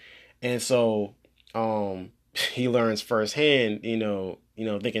opponents. And so, he learns firsthand, thinking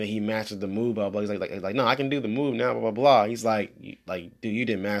that he mastered the move, blah blah. He's like, no, I can do the move now, blah blah blah. He's like, dude, you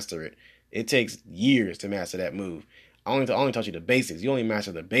didn't master it. It takes years to master that move. I only taught you the basics. You only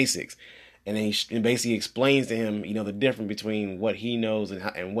master the basics. And then he basically explains to him, the difference between what he knows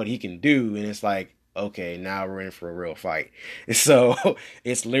and what he can do. And it's like, okay, now we're in for a real fight. So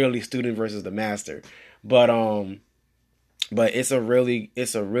it's literally student versus the master. But it's a really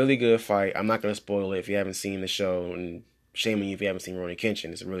good fight. I'm not gonna spoil it if you haven't seen the show, and shame on you if you haven't seen Rurouni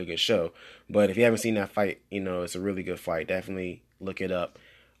Kenshin. It's a really good show. But if you haven't seen that fight, it's a really good fight. Definitely look it up.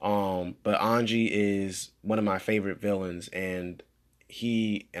 But Anji is one of my favorite villains, and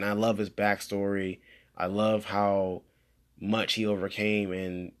I love his backstory. I love how much he overcame,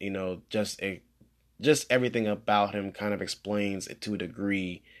 and just everything about him kind of explains it to a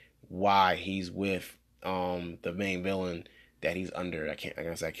degree why he's with the main villain that he's under. I can't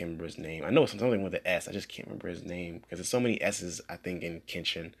remember his name. I know it's something with an S. I just can't remember his name because there's so many S's I think in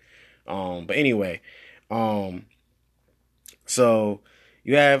Kenshin. But anyway, so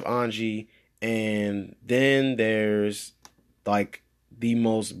you have Anji, and then there's like the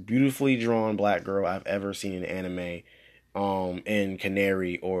most beautifully drawn black girl I've ever seen in anime, in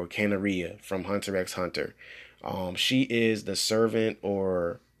Canary or Canaria from Hunter x Hunter. She is the servant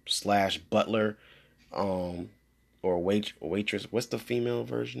or slash butler, or waitress. What's the female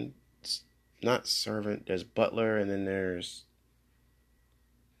version? It's not servant. There's butler, and then there's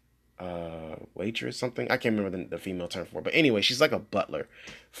waitress something. I can't remember the female term for it. But anyway, she's like a butler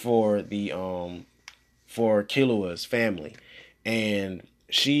for the for Killua's family, and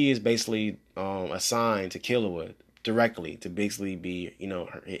she is basically assigned to Killua directly to basically be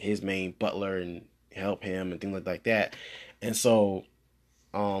his main butler and help him and things like that. And so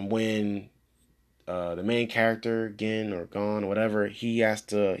when the main character Gen or Gon or whatever, he goes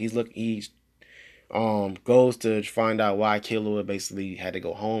to find out why Killua basically had to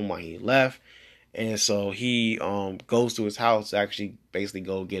go home why he left. And so he goes to his house to actually basically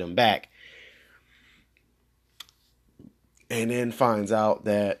go get him back, and then finds out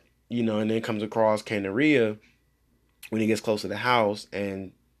that and then comes across Canaria when he gets close to the house,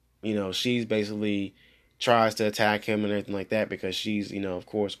 and she's basically tries to attack him and everything like that because she's of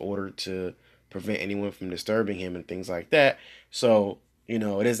course ordered to prevent anyone from disturbing him and things like that. So it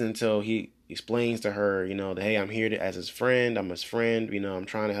isn't until he explains to her that, hey, I'm here as his friend, I'm his friend, I'm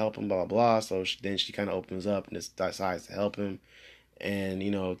trying to help him, blah blah blah. So then she kind of opens up and just decides to help him, and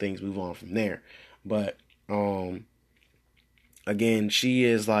things move on from there. But again, she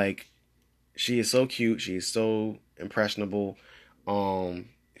is so cute, she is so impressionable.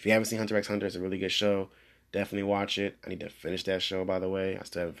 If you haven't seen Hunter x Hunter, it's a really good show. Definitely watch it. I need to finish that show, by the way. I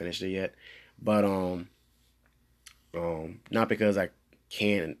still haven't finished it yet. But not because I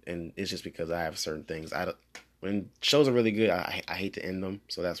can, and it's just because I have certain things. When shows are really good, I hate to end them,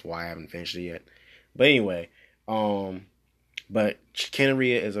 so that's why I haven't finished it yet. But anyway, but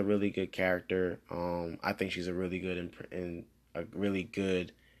Canaria is a really good character. I think she's a really good and a really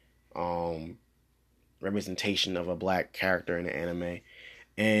good representation of a black character in the anime.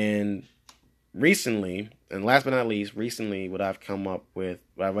 And recently, and last but not least, recently, what I've come up with,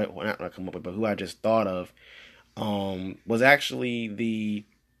 well, not what I come up with, but who I just thought of, was actually the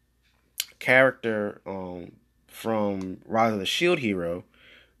character from Rise of the Shield Hero,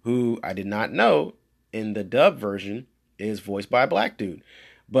 who I did not know in the dub version is voiced by a black dude,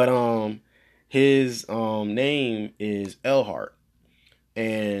 but his name is Elhart,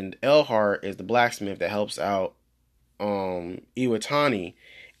 and Elhart is the blacksmith that helps out Iwatani,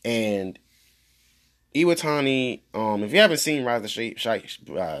 and Iwatani, if you haven't seen Rise of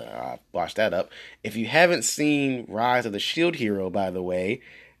the watch that up. If you haven't seen Rise of the Shield Hero, by the way,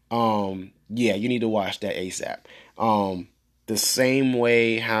 yeah, you need to watch that ASAP. The same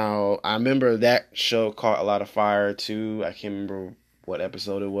way how I remember that show caught a lot of fire too. I can't remember what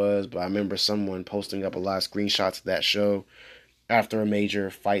episode it was, but I remember someone posting up a lot of screenshots of that show after a major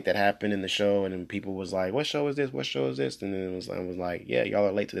fight that happened in the show, and then people was like, "What show is this? What show is this?" And then I was like, "Yeah, y'all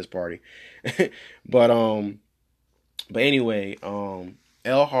are late to this party." but but anyway,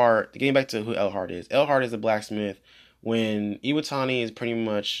 Elhart. Getting back to who Elhart is. Elhart is a blacksmith. When Iwatani is pretty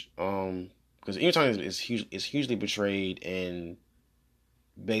much because Iwatani is hugely betrayed, and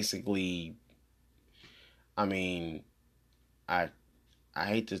basically, I mean, I I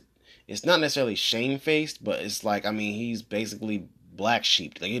hate to. It's not necessarily shamefaced, but it's like, I mean, he's basically black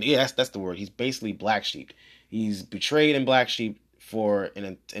sheep. Like, yeah, that's the word. He's basically black sheep. He's betrayed and black sheep for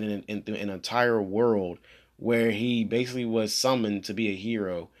an entire world where he basically was summoned to be a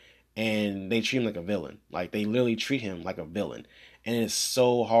hero, and they treat him like a villain. Like, they literally treat him like a villain, and it's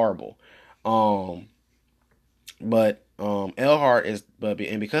so horrible. Um, but Elhart is,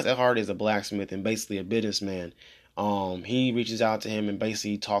 and because Elhart is a blacksmith and basically a businessman, he reaches out to him and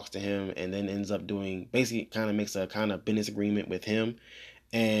basically talks to him, and then ends up doing, basically kind of makes a kind of business agreement with him.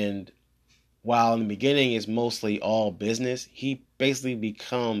 And while in the beginning it's mostly all business, he basically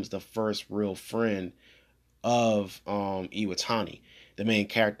becomes the first real friend of Iwatani, the main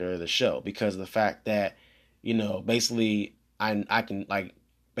character of the show, because of the fact that, basically I can, like,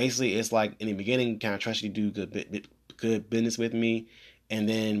 basically it's like in the beginning kind of trust you to do good business with me, and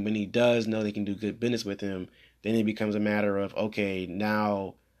then when he does know they can do good business with him, then it becomes a matter of, okay,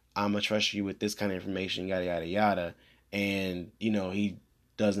 now I'm gonna trust you with this kind of information, yada yada yada, and he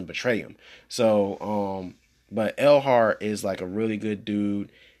doesn't betray him. So but Elhart is like a really good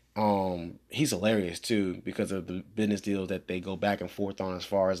dude. He's hilarious too because of the business deals that they go back and forth on, as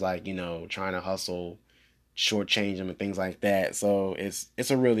far as like, trying to hustle, shortchange him and things like that. So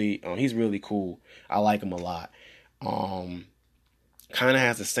it's a really he's really cool. I like him a lot. Kind of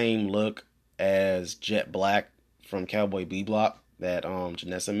has the same look as Jet Black from Cowboy Bebop that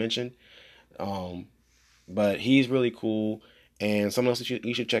Janessa mentioned. But he's really cool and someone else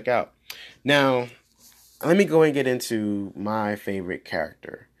you should check out. Now, let me go and get into my favorite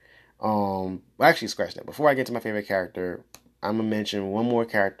character. Actually, scratch that. Before I get to my favorite character, I'm gonna mention one more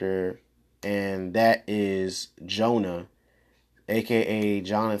character, and that is Jonah, aka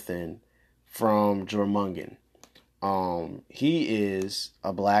Jonathan, from Jormungand. He is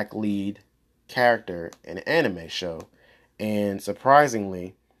a black lead character in an anime show, and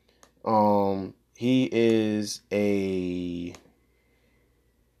surprisingly, he is a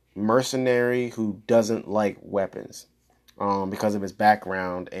mercenary who doesn't like weapons, because of his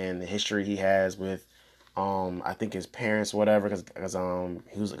background and the history he has with, I think his parents, whatever, because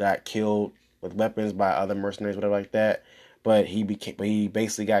he got killed with weapons by other mercenaries, whatever like that. But he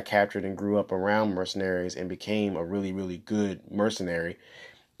basically got captured and grew up around mercenaries and became a really, really good mercenary.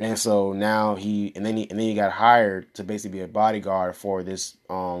 And so now he got hired to basically be a bodyguard for this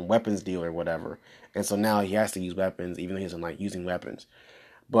weapons dealer or whatever. And so now he has to use weapons, even though he doesn't like using weapons.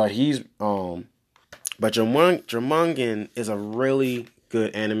 But Jormungand is a really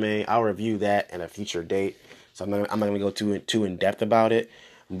good anime. I'll review that at a future date, so I'm not gonna go too in depth about it.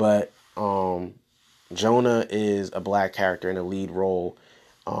 But Jonah is a black character in a lead role,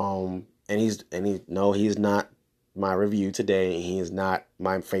 and he's not my review today. He is not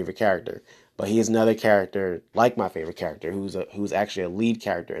my favorite character, but he is another character like my favorite character who's actually a lead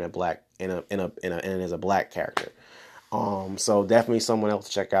character in and is a black character. So definitely someone else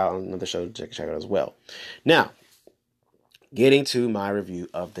to check out, another show to check out as well. Now, getting to my review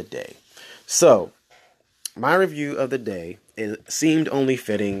of the day. So, my review of the day, it seemed only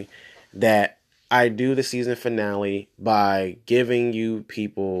fitting that I do the season finale by giving you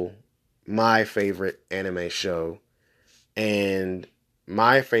people my favorite anime show. And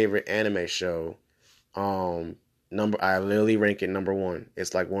my favorite anime show, I literally rank it number one.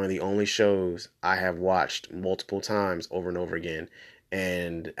 It's like one of the only shows I have watched multiple times over and over again.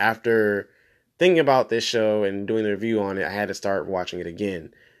 And after thinking about this show and doing the review on it, I had to start watching it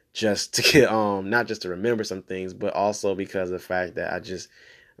again just to get not just to remember some things, but also because of the fact that I just,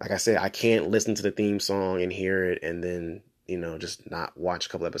 like I said, I can't listen to the theme song and hear it and then, you know, just not watch a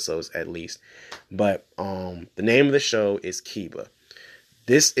couple episodes at least. But the name of the show is Kiba.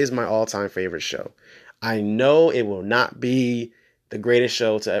 This is my all-time favorite show. I know it will not be the greatest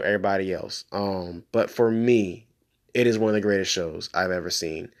show to everybody else. But for me, it is one of the greatest shows I've ever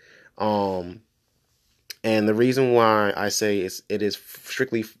seen. And the reason why I say it is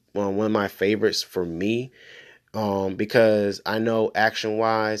strictly one of my favorites for me, because I know action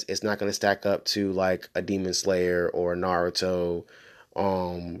wise, it's not going to stack up to like a Demon Slayer or a Naruto,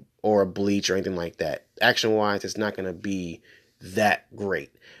 or a Bleach or anything like that. Action wise, it's not going to be that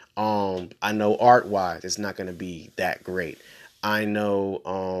great. I know art wise, it's not going to be that great. I know,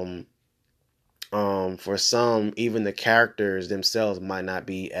 for some, even the characters themselves might not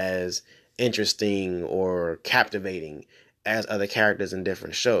be as interesting or captivating as other characters in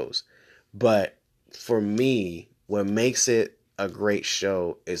different shows. But for me, what makes it a great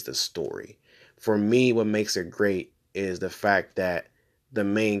show is the story. For me, what makes it great is the fact that the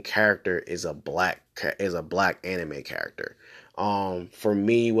main character is a black anime character. For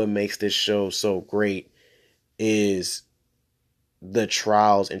me, what makes this show so great is the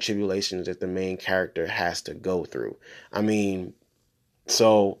trials and tribulations that the main character has to go through. I mean,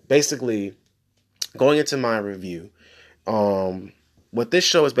 so basically, going into my review, what this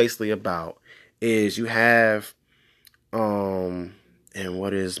show is basically about is you have, and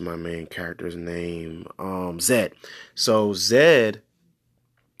what is my main character's name? Zed. So Zed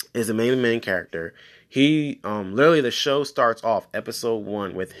is the main character. He, literally the show starts off episode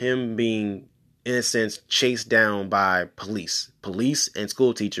 1 with him being, in a sense, chased down by police and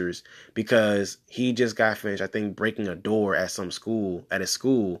school teachers, because he just got finished, I think, breaking a door at his school,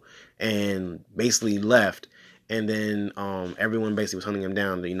 and basically left. And then, everyone basically was hunting him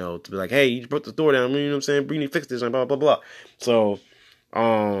down, you know, to be like, hey, you broke the door down, you know what I'm saying? We need to fix this, and blah, blah, blah. So,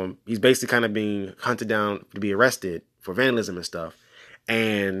 he's basically kind of being hunted down to be arrested for vandalism and stuff.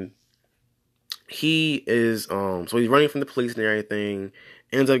 And he is, so he's running from the police and everything,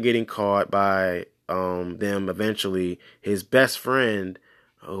 ends up getting caught by them eventually. His best friend,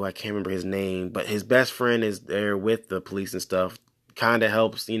 oh, I can't remember his name, but his best friend is there with the police and stuff, kind of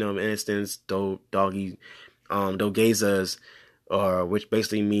helps, you know, in instance, Dogeza's, which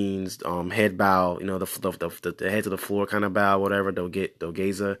basically means head bow, you know, the head to the floor kind of bow, whatever,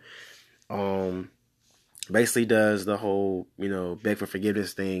 Dogeza. Basically does the whole, you know, beg for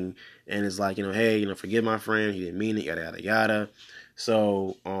forgiveness thing, and is like, you know, hey, you know, forgive my friend, he didn't mean it, yada yada yada.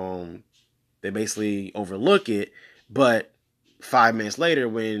 So they basically overlook it, but 5 minutes later,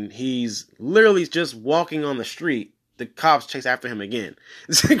 when he's literally just walking on the street, the cops chase after him again.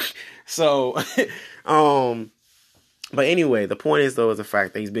 So but anyway, the point is, though, is the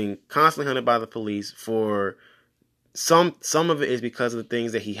fact that he's being constantly hunted by the police for some of it is because of the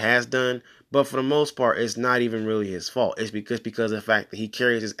things that he has done, but for the most part, it's not even really his fault. It's because of the fact that he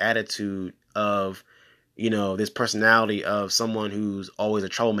carries this attitude of, you know, this personality of someone who's always a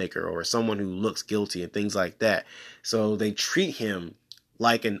troublemaker or someone who looks guilty and things like that. So they treat him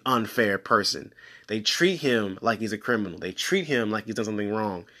like an unfair person. They treat him like he's a criminal. They treat him like he's done something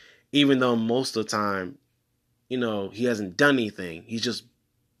wrong, even though most of the time, you know, he hasn't done anything. He's just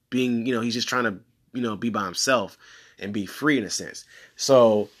being, you know, he's just trying to, you know, be by himself and be free in a sense.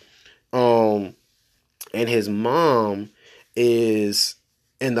 So, and his mom is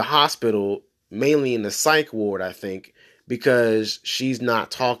in the hospital, mainly in the psych ward, I think, because she's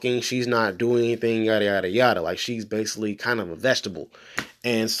not talking, she's not doing anything, yada, yada, yada. Like, she's basically kind of a vegetable.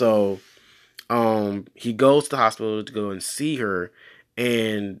 And so, he goes to the hospital to go and see her,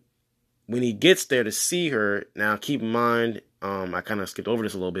 and when he gets there to see her, now keep in mind, I kind of skipped over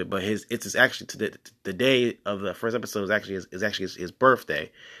this a little bit, but it's actually the day of the first episode is actually his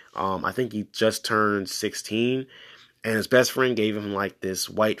birthday. I think he just turned 16, and his best friend gave him like this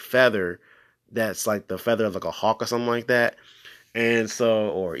white feather that's like the feather of like a hawk or something like that, and so,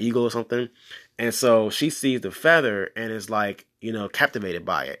 or eagle or something. And so she sees the feather and is like, you know, captivated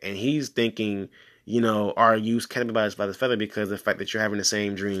by it, and he's thinking, you know, are you captivated by this feather because of the fact that you're having the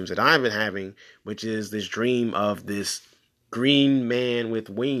same dreams that I've been having, which is this dream of this green man with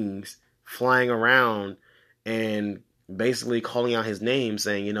wings flying around and basically calling out his name,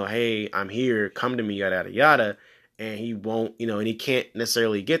 saying, you know, hey, I'm here, come to me, yada, yada, yada. And he won't, you know, and he can't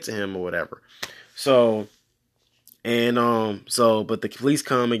necessarily get to him or whatever. So, and, but the police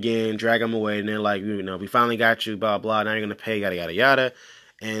come again, drag him away, and they're like, you know, we finally got you, blah, blah, now you're going to pay, yada, yada, yada.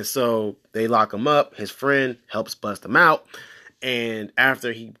 And so they lock him up. His friend helps bust him out. And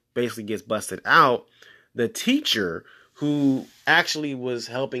after he basically gets busted out, the teacher, who actually was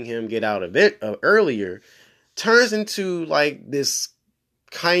helping him get out of it earlier, turns into like this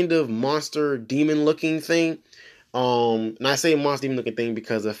kind of monster demon looking thing. And I say monster demon looking thing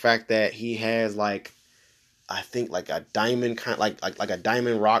because of the fact that he has like, I think like a diamond kind, like a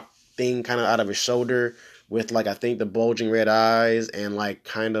diamond rock thing kind of out of his shoulder with like, I think the bulging red eyes and like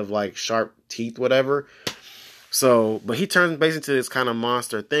kind of like sharp teeth, whatever. So, but he turns basically into this kind of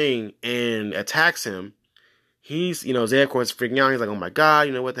monster thing and attacks him. He's, Zed, of course, freaking out. He's like, oh my God,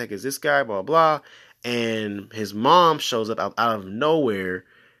 what the heck is this guy? Blah, blah. And his mom shows up out of nowhere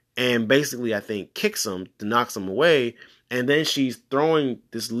and basically, I think, kicks him, knocks him away. And then she's throwing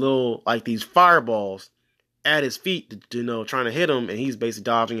this little, like these fireballs at his feet, trying to hit him. And he's basically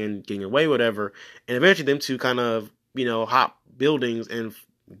dodging and getting away, whatever. And eventually them two kind of, hop buildings and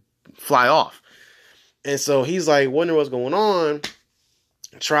fly off. And so he's like wondering what's going on,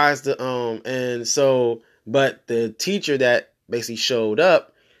 tries to, but the teacher that basically showed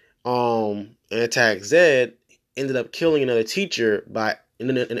up, and attacked Zed ended up killing another teacher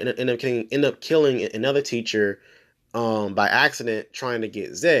end up killing another teacher, by accident trying to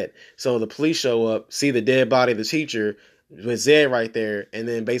get Zed. So the police show up, see the dead body of the teacher with Zed right there, and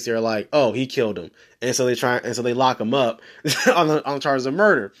then basically are like, oh, he killed him. And so they lock him up on charges of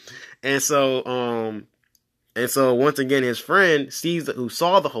murder. And so once again, his friend who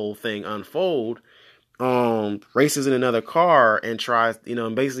saw the whole thing unfold, races in another car and tries,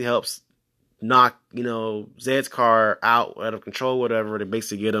 and basically helps knock, Zed's car out of control, whatever, to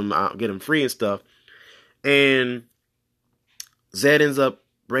basically get him free and stuff. And Zed ends up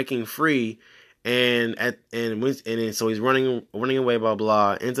breaking free, and so he's running away, blah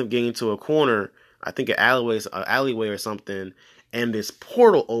blah. Ends up getting into a corner, I think an alleyway or something, and this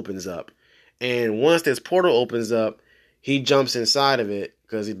portal opens up. And once this portal opens up, he jumps inside of it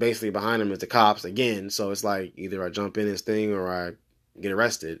because he's basically behind him is the cops again. So it's like either I jump in this thing or I get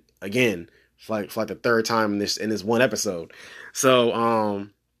arrested again for like the third time in this one episode. So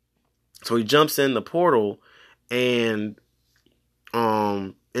so he jumps in the portal and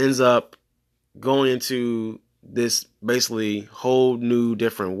ends up going into this basically whole new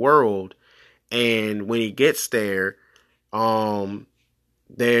different world. And when he gets there,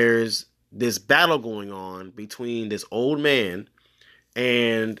 there's this battle going on between this old man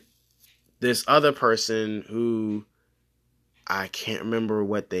and this other person who I can't remember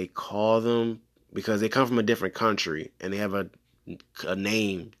what they call them because they come from a different country and they have a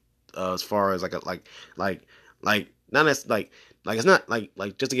name, as far as not as like it's not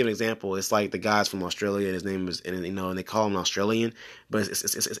like just to give an example, it's like the guys from Australia and his name is and they call him Australian, but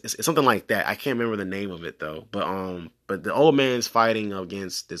it's something like that. I can't remember the name of it though. But the old man's fighting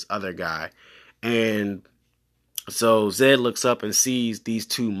against this other guy, and so Zed looks up and sees these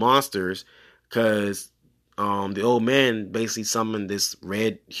two monsters because the old man basically summoned this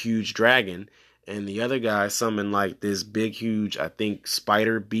red huge dragon, and the other guy summoned like this big huge, I think,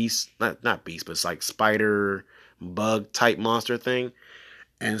 spider beast, not beast, but it's like spider bug type monster thing.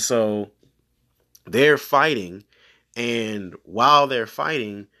 And so they're fighting, and while they're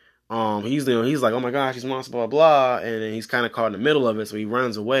fighting, he's like, oh my gosh, he's monster, blah blah, and then he's kind of caught in the middle of it, so he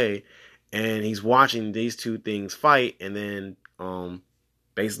runs away, and he's watching these two things fight, and then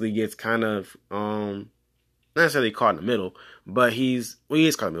basically gets kind of not necessarily caught in the middle, but he is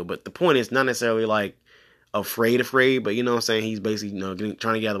caught in the middle. But the point is not necessarily like afraid, but you know what I'm saying, he's basically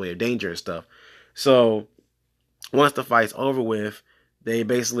trying to get out of the way of danger and stuff. So once the fight's over with, they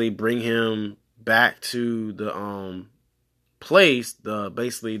basically bring him back to the place, not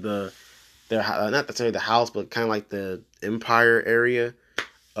necessarily the house, but kind of like the Empire area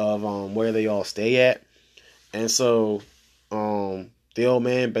of where they all stay at. And so the old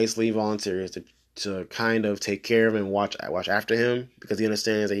man basically volunteers to kind of take care of him and watch after him because he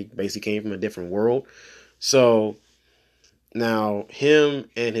understands that he basically came from a different world. So now him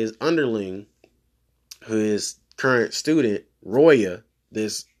and his underling, who is current student Roya,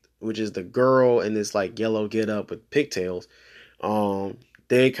 which is the girl in this like yellow get up with pigtails,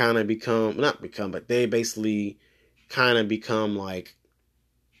 they kind of they basically kind of become like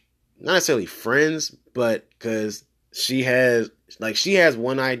not necessarily friends, but because she has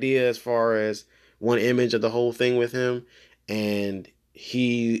one idea as far as one image of the whole thing with him, and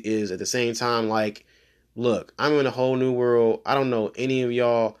he is at the same time like, look, I'm in a whole new world. I don't know any of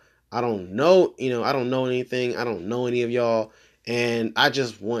y'all. I don't know anything. I don't know any of y'all. And I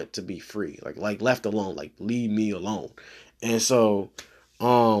just want to be free. Like left alone. Like leave me alone. And so,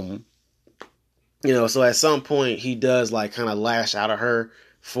 so at some point he does like kind of lash out at her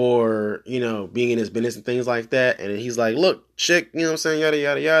for, being in his business and things like that. And he's like, look, chick, you know what I'm saying? Yada,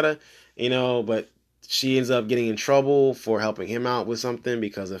 yada, yada. But she ends up getting in trouble for helping him out with something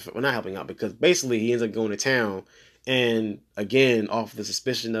not helping out, because basically he ends up going to town, and again, off the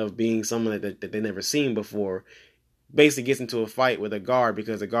suspicion of being someone that they never seen before, basically gets into a fight with a guard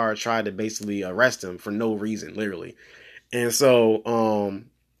because the guard tried to basically arrest him for no reason, literally. And so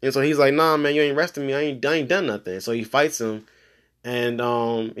he's like, nah, man, you ain't arresting me. I ain't done nothing. So he fights him, and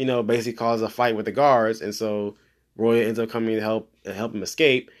basically causes a fight with the guards. And so Roy ends up coming to help him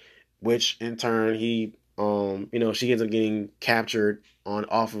escape, which in turn she ends up getting captured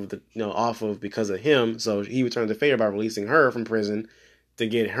off of because of him. So he returns the favor by releasing her from prison to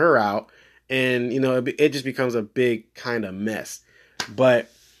get her out. And it just becomes a big kind of mess. But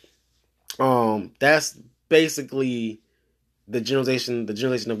that's basically the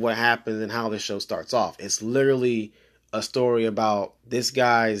generalization of what happens and how the show starts off. It's literally a story about this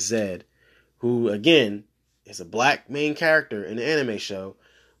guy Zed, who again is a black main character in the anime show,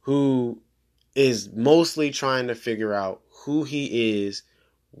 who is mostly trying to figure out who he is,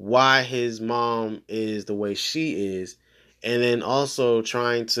 why his mom is the way she is, and then also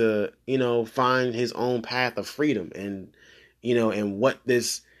trying to find his own path of freedom, and and what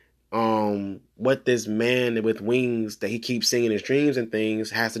this man with wings that he keeps seeing in his dreams and things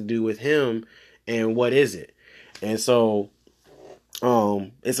has to do with him, and what is it. And so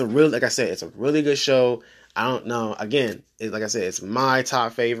it's a really good show. I don't know, again, like I said, it's my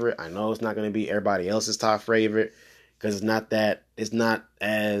top favorite. I know it's not going to be everybody else's top favorite, because it's not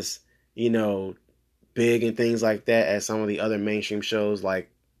as big and things like that as some of the other mainstream shows like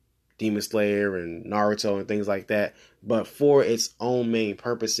Demon Slayer and Naruto and things like that. But for its own main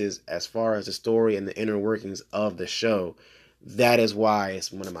purposes, as far as the story and the inner workings of the show, that is why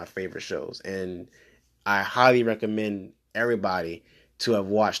it's one of my favorite shows. And I highly recommend everybody to have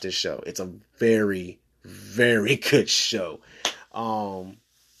watched this show. It's a very, very good show.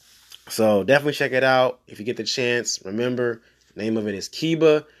 So definitely check it out if you get the chance. Remember, the name of it is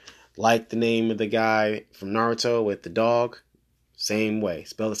Kiba, like the name of the guy from Naruto with the dog. Same way,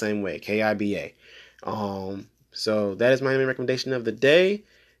 spelled the same way, Kiba. So that is my main recommendation of the day.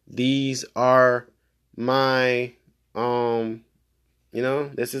 These are my,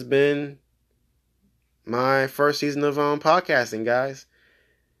 this has been my first season of podcasting, guys.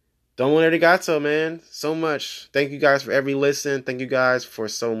 Don't want arigato, man. So much. Thank you guys for every listen. Thank you guys for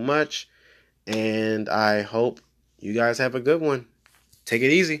so much. And I hope you guys have a good one. Take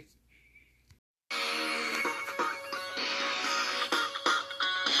it easy.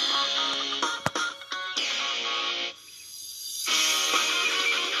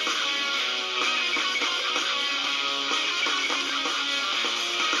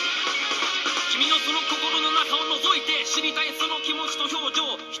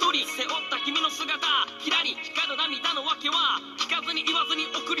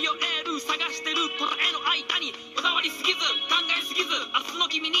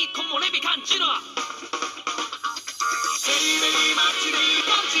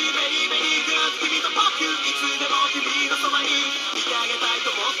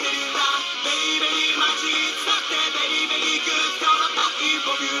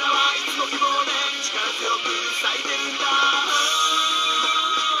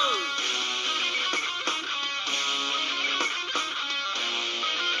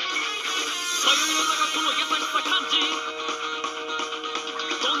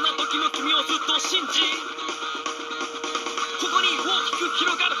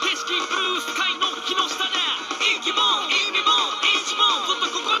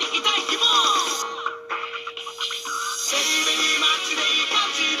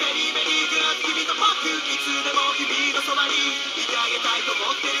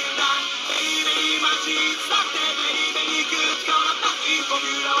 僕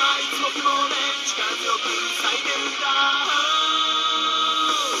らはいつも希望で力強く咲いてるんだ